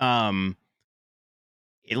 like,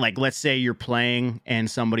 let's say you're playing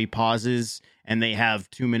and somebody pauses and they have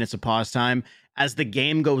 2 minutes of pause time. As the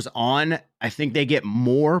game goes on, I think they get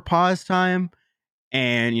more pause time.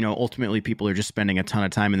 And, ultimately people are just spending a ton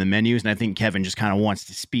of time in the menus. And I think Kevin just kind of wants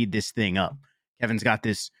to speed this thing up. Kevin's got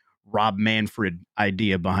this Rob Manfred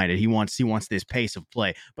idea behind it. He wants this pace of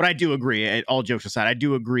play. But I do agree, all jokes aside, I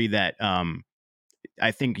do agree that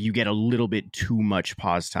I think you get a little bit too much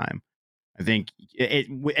pause time. I think it,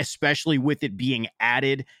 especially with it being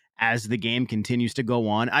added as the game continues to go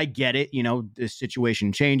on. I get it. The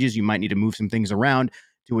situation changes. You might need to move some things around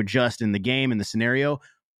to adjust in the game and the scenario.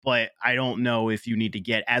 But I don't know if you need to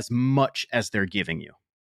get as much as they're giving you.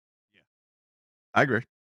 Yeah, I agree.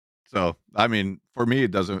 So, I mean, for me,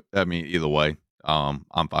 it doesn't, either way, I'm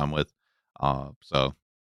fine with.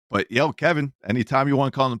 But Kevin, anytime you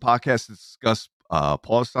want to call on the podcast to discuss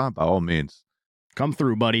pause time, by all means, come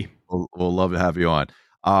through, buddy. We'll love to have you on.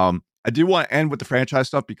 I do want to end with the franchise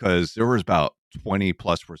stuff because there was about 20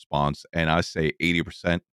 plus response, and I say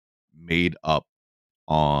 80% made up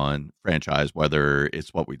on franchise, whether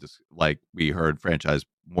it's what we just like we heard franchise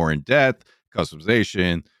more in depth,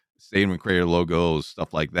 customization, stadium creator logos,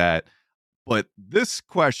 stuff like that. But this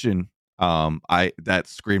question, that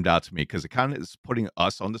screamed out to me because it kind of is putting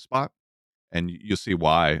us on the spot, and you'll see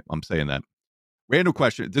why I'm saying that. Random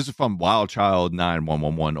question. This is from Wildchild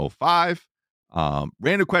 9111105.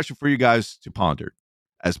 Random question for you guys to ponder.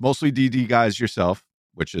 As mostly DD guys yourself,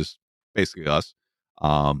 which is basically us,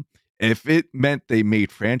 if it meant they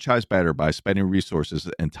made franchise better by spending resources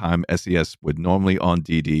and time SES would normally on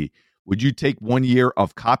DD, would you take 1 year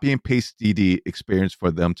of copy and paste DD experience for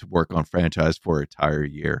them to work on franchise for an entire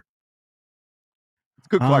year? It's a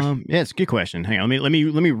good question. Yeah, it's a good question. Hang on, let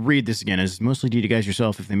me read this again. As mostly DD guys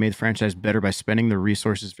yourself, if they made the franchise better by spending the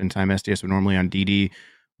resources and time SDS would normally on DD,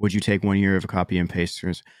 would you take 1 year of a copy and paste?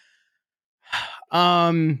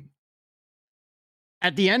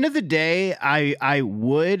 At the end of the day, I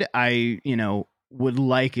would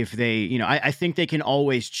like if they, I think they can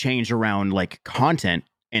always change around like content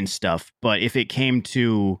and stuff. But if it came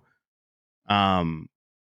to,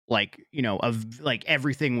 like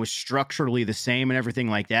everything was structurally the same and everything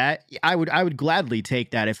like that, I would gladly take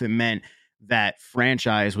that if it meant that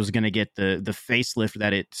franchise was going to get the facelift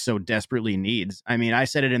that it so desperately needs. I mean, I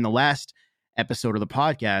said it in the last episode of the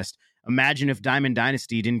podcast. Imagine if Diamond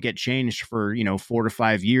Dynasty didn't get changed for, 4 to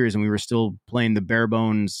 5 years and we were still playing the bare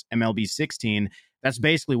bones MLB 16. That's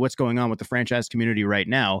basically what's going on with the franchise community right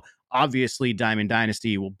now. Obviously, Diamond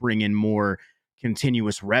Dynasty will bring in more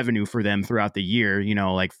continuous revenue for them throughout the year. You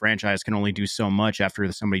know, like franchise can only do so much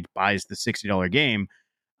after somebody buys the $60 game.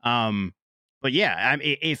 But yeah, I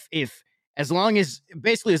mean, if as long as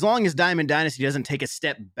Diamond Dynasty doesn't take a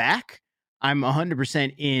step back, I'm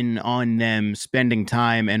 100% in on them spending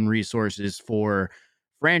time and resources for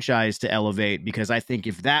franchise to elevate, because I think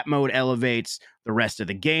if that mode elevates, the rest of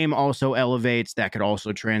the game also elevates. That could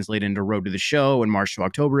also translate into Road to the Show and March to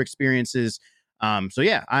October experiences. So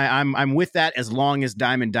yeah, I'm with that as long as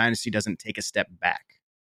Diamond Dynasty doesn't take a step back.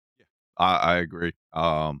 I agree.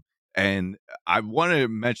 And I want to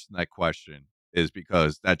mention that question is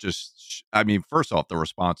because that just, I mean, first off, the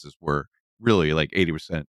responses were really like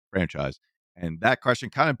 80% franchise. And that question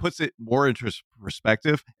kind of puts it more into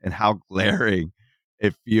perspective and how glaring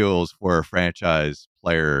it feels for a franchise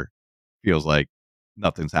player. Feels like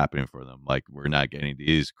nothing's happening for them. Like we're not getting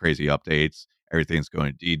these crazy updates. Everything's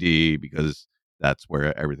going DD because that's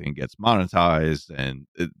where everything gets monetized. And,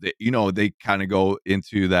 they kind of go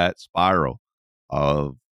into that spiral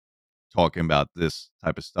of talking about this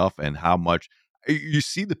type of stuff and how much you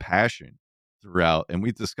see the passion throughout. And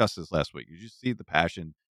we discussed this last week. You just see the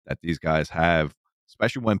passion that these guys have,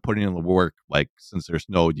 especially when putting in the work, like since there's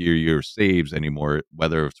no year saves anymore,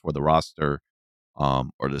 whether it's for the roster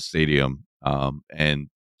or the stadium, and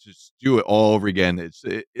just do it all over again.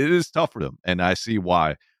 It is tough for them, and I see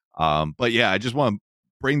why. But yeah, I just want to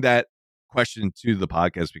bring that question to the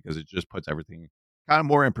podcast because it just puts everything kind of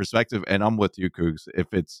more in perspective. And I'm with you, Cougs.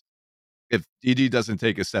 If DD doesn't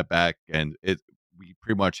take a step back, and we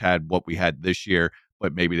pretty much had what we had this year,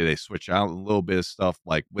 but maybe they switch out a little bit of stuff,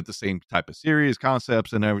 like with the same type of series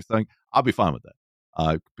concepts and everything, I'll be fine with that.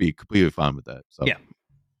 I'd be completely fine with that. So yeah,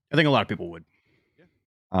 I think a lot of people would.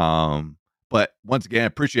 But once again, I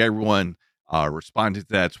appreciate everyone responding to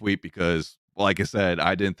that tweet because, like I said,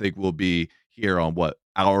 I didn't think we'll be here on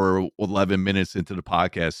hour 11 minutes into the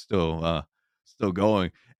podcast still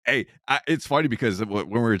going. Hey, it's funny because when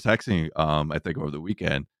we were texting, I think over the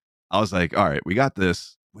weekend, I was like, all right, we got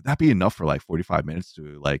this. Would that be enough for like 45 minutes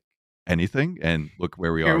to like anything? And look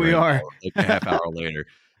where we are. Here we are. Now, like a half hour later.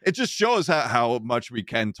 It just shows how much we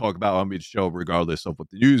can talk about on the show, regardless of what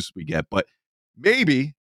the news we get. But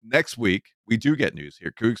maybe next week we do get news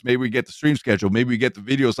here, Cougs. Maybe we get the stream schedule. Maybe we get the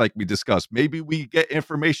videos like we discussed. Maybe we get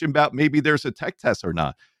information about maybe there's a tech test or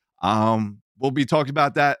not. We'll be talking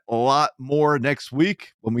about that a lot more next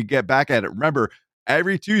week when we get back at it. Remember,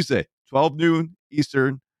 every Tuesday, 12 noon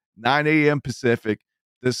Eastern, 9 a.m. Pacific,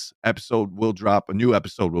 this episode will drop. A new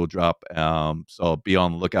episode will drop. So be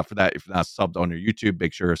on the lookout for that. If you're not subbed on your YouTube,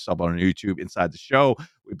 make sure to sub on our YouTube Inside the Show.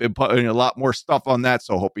 We've been putting a lot more stuff on that,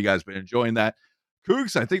 so hope you guys been enjoying that.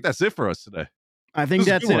 Cougs, I think that's it for us today. I think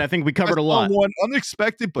that's it. I think we covered a lot. One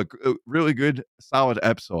unexpected, but really good, solid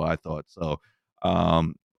episode, I thought. So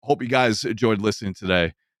hope you guys enjoyed listening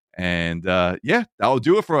today. And yeah, that'll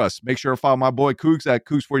do it for us. Make sure to follow my boy Cougs at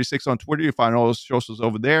Cougs46 on Twitter. You find all those socials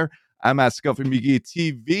over there. I'm at Scuffy McGee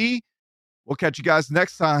TV. We'll catch you guys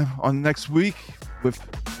next time on next week with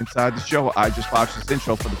Inside the Show. I just watched this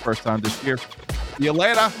intro for the first time this year. See you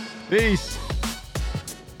later. Peace.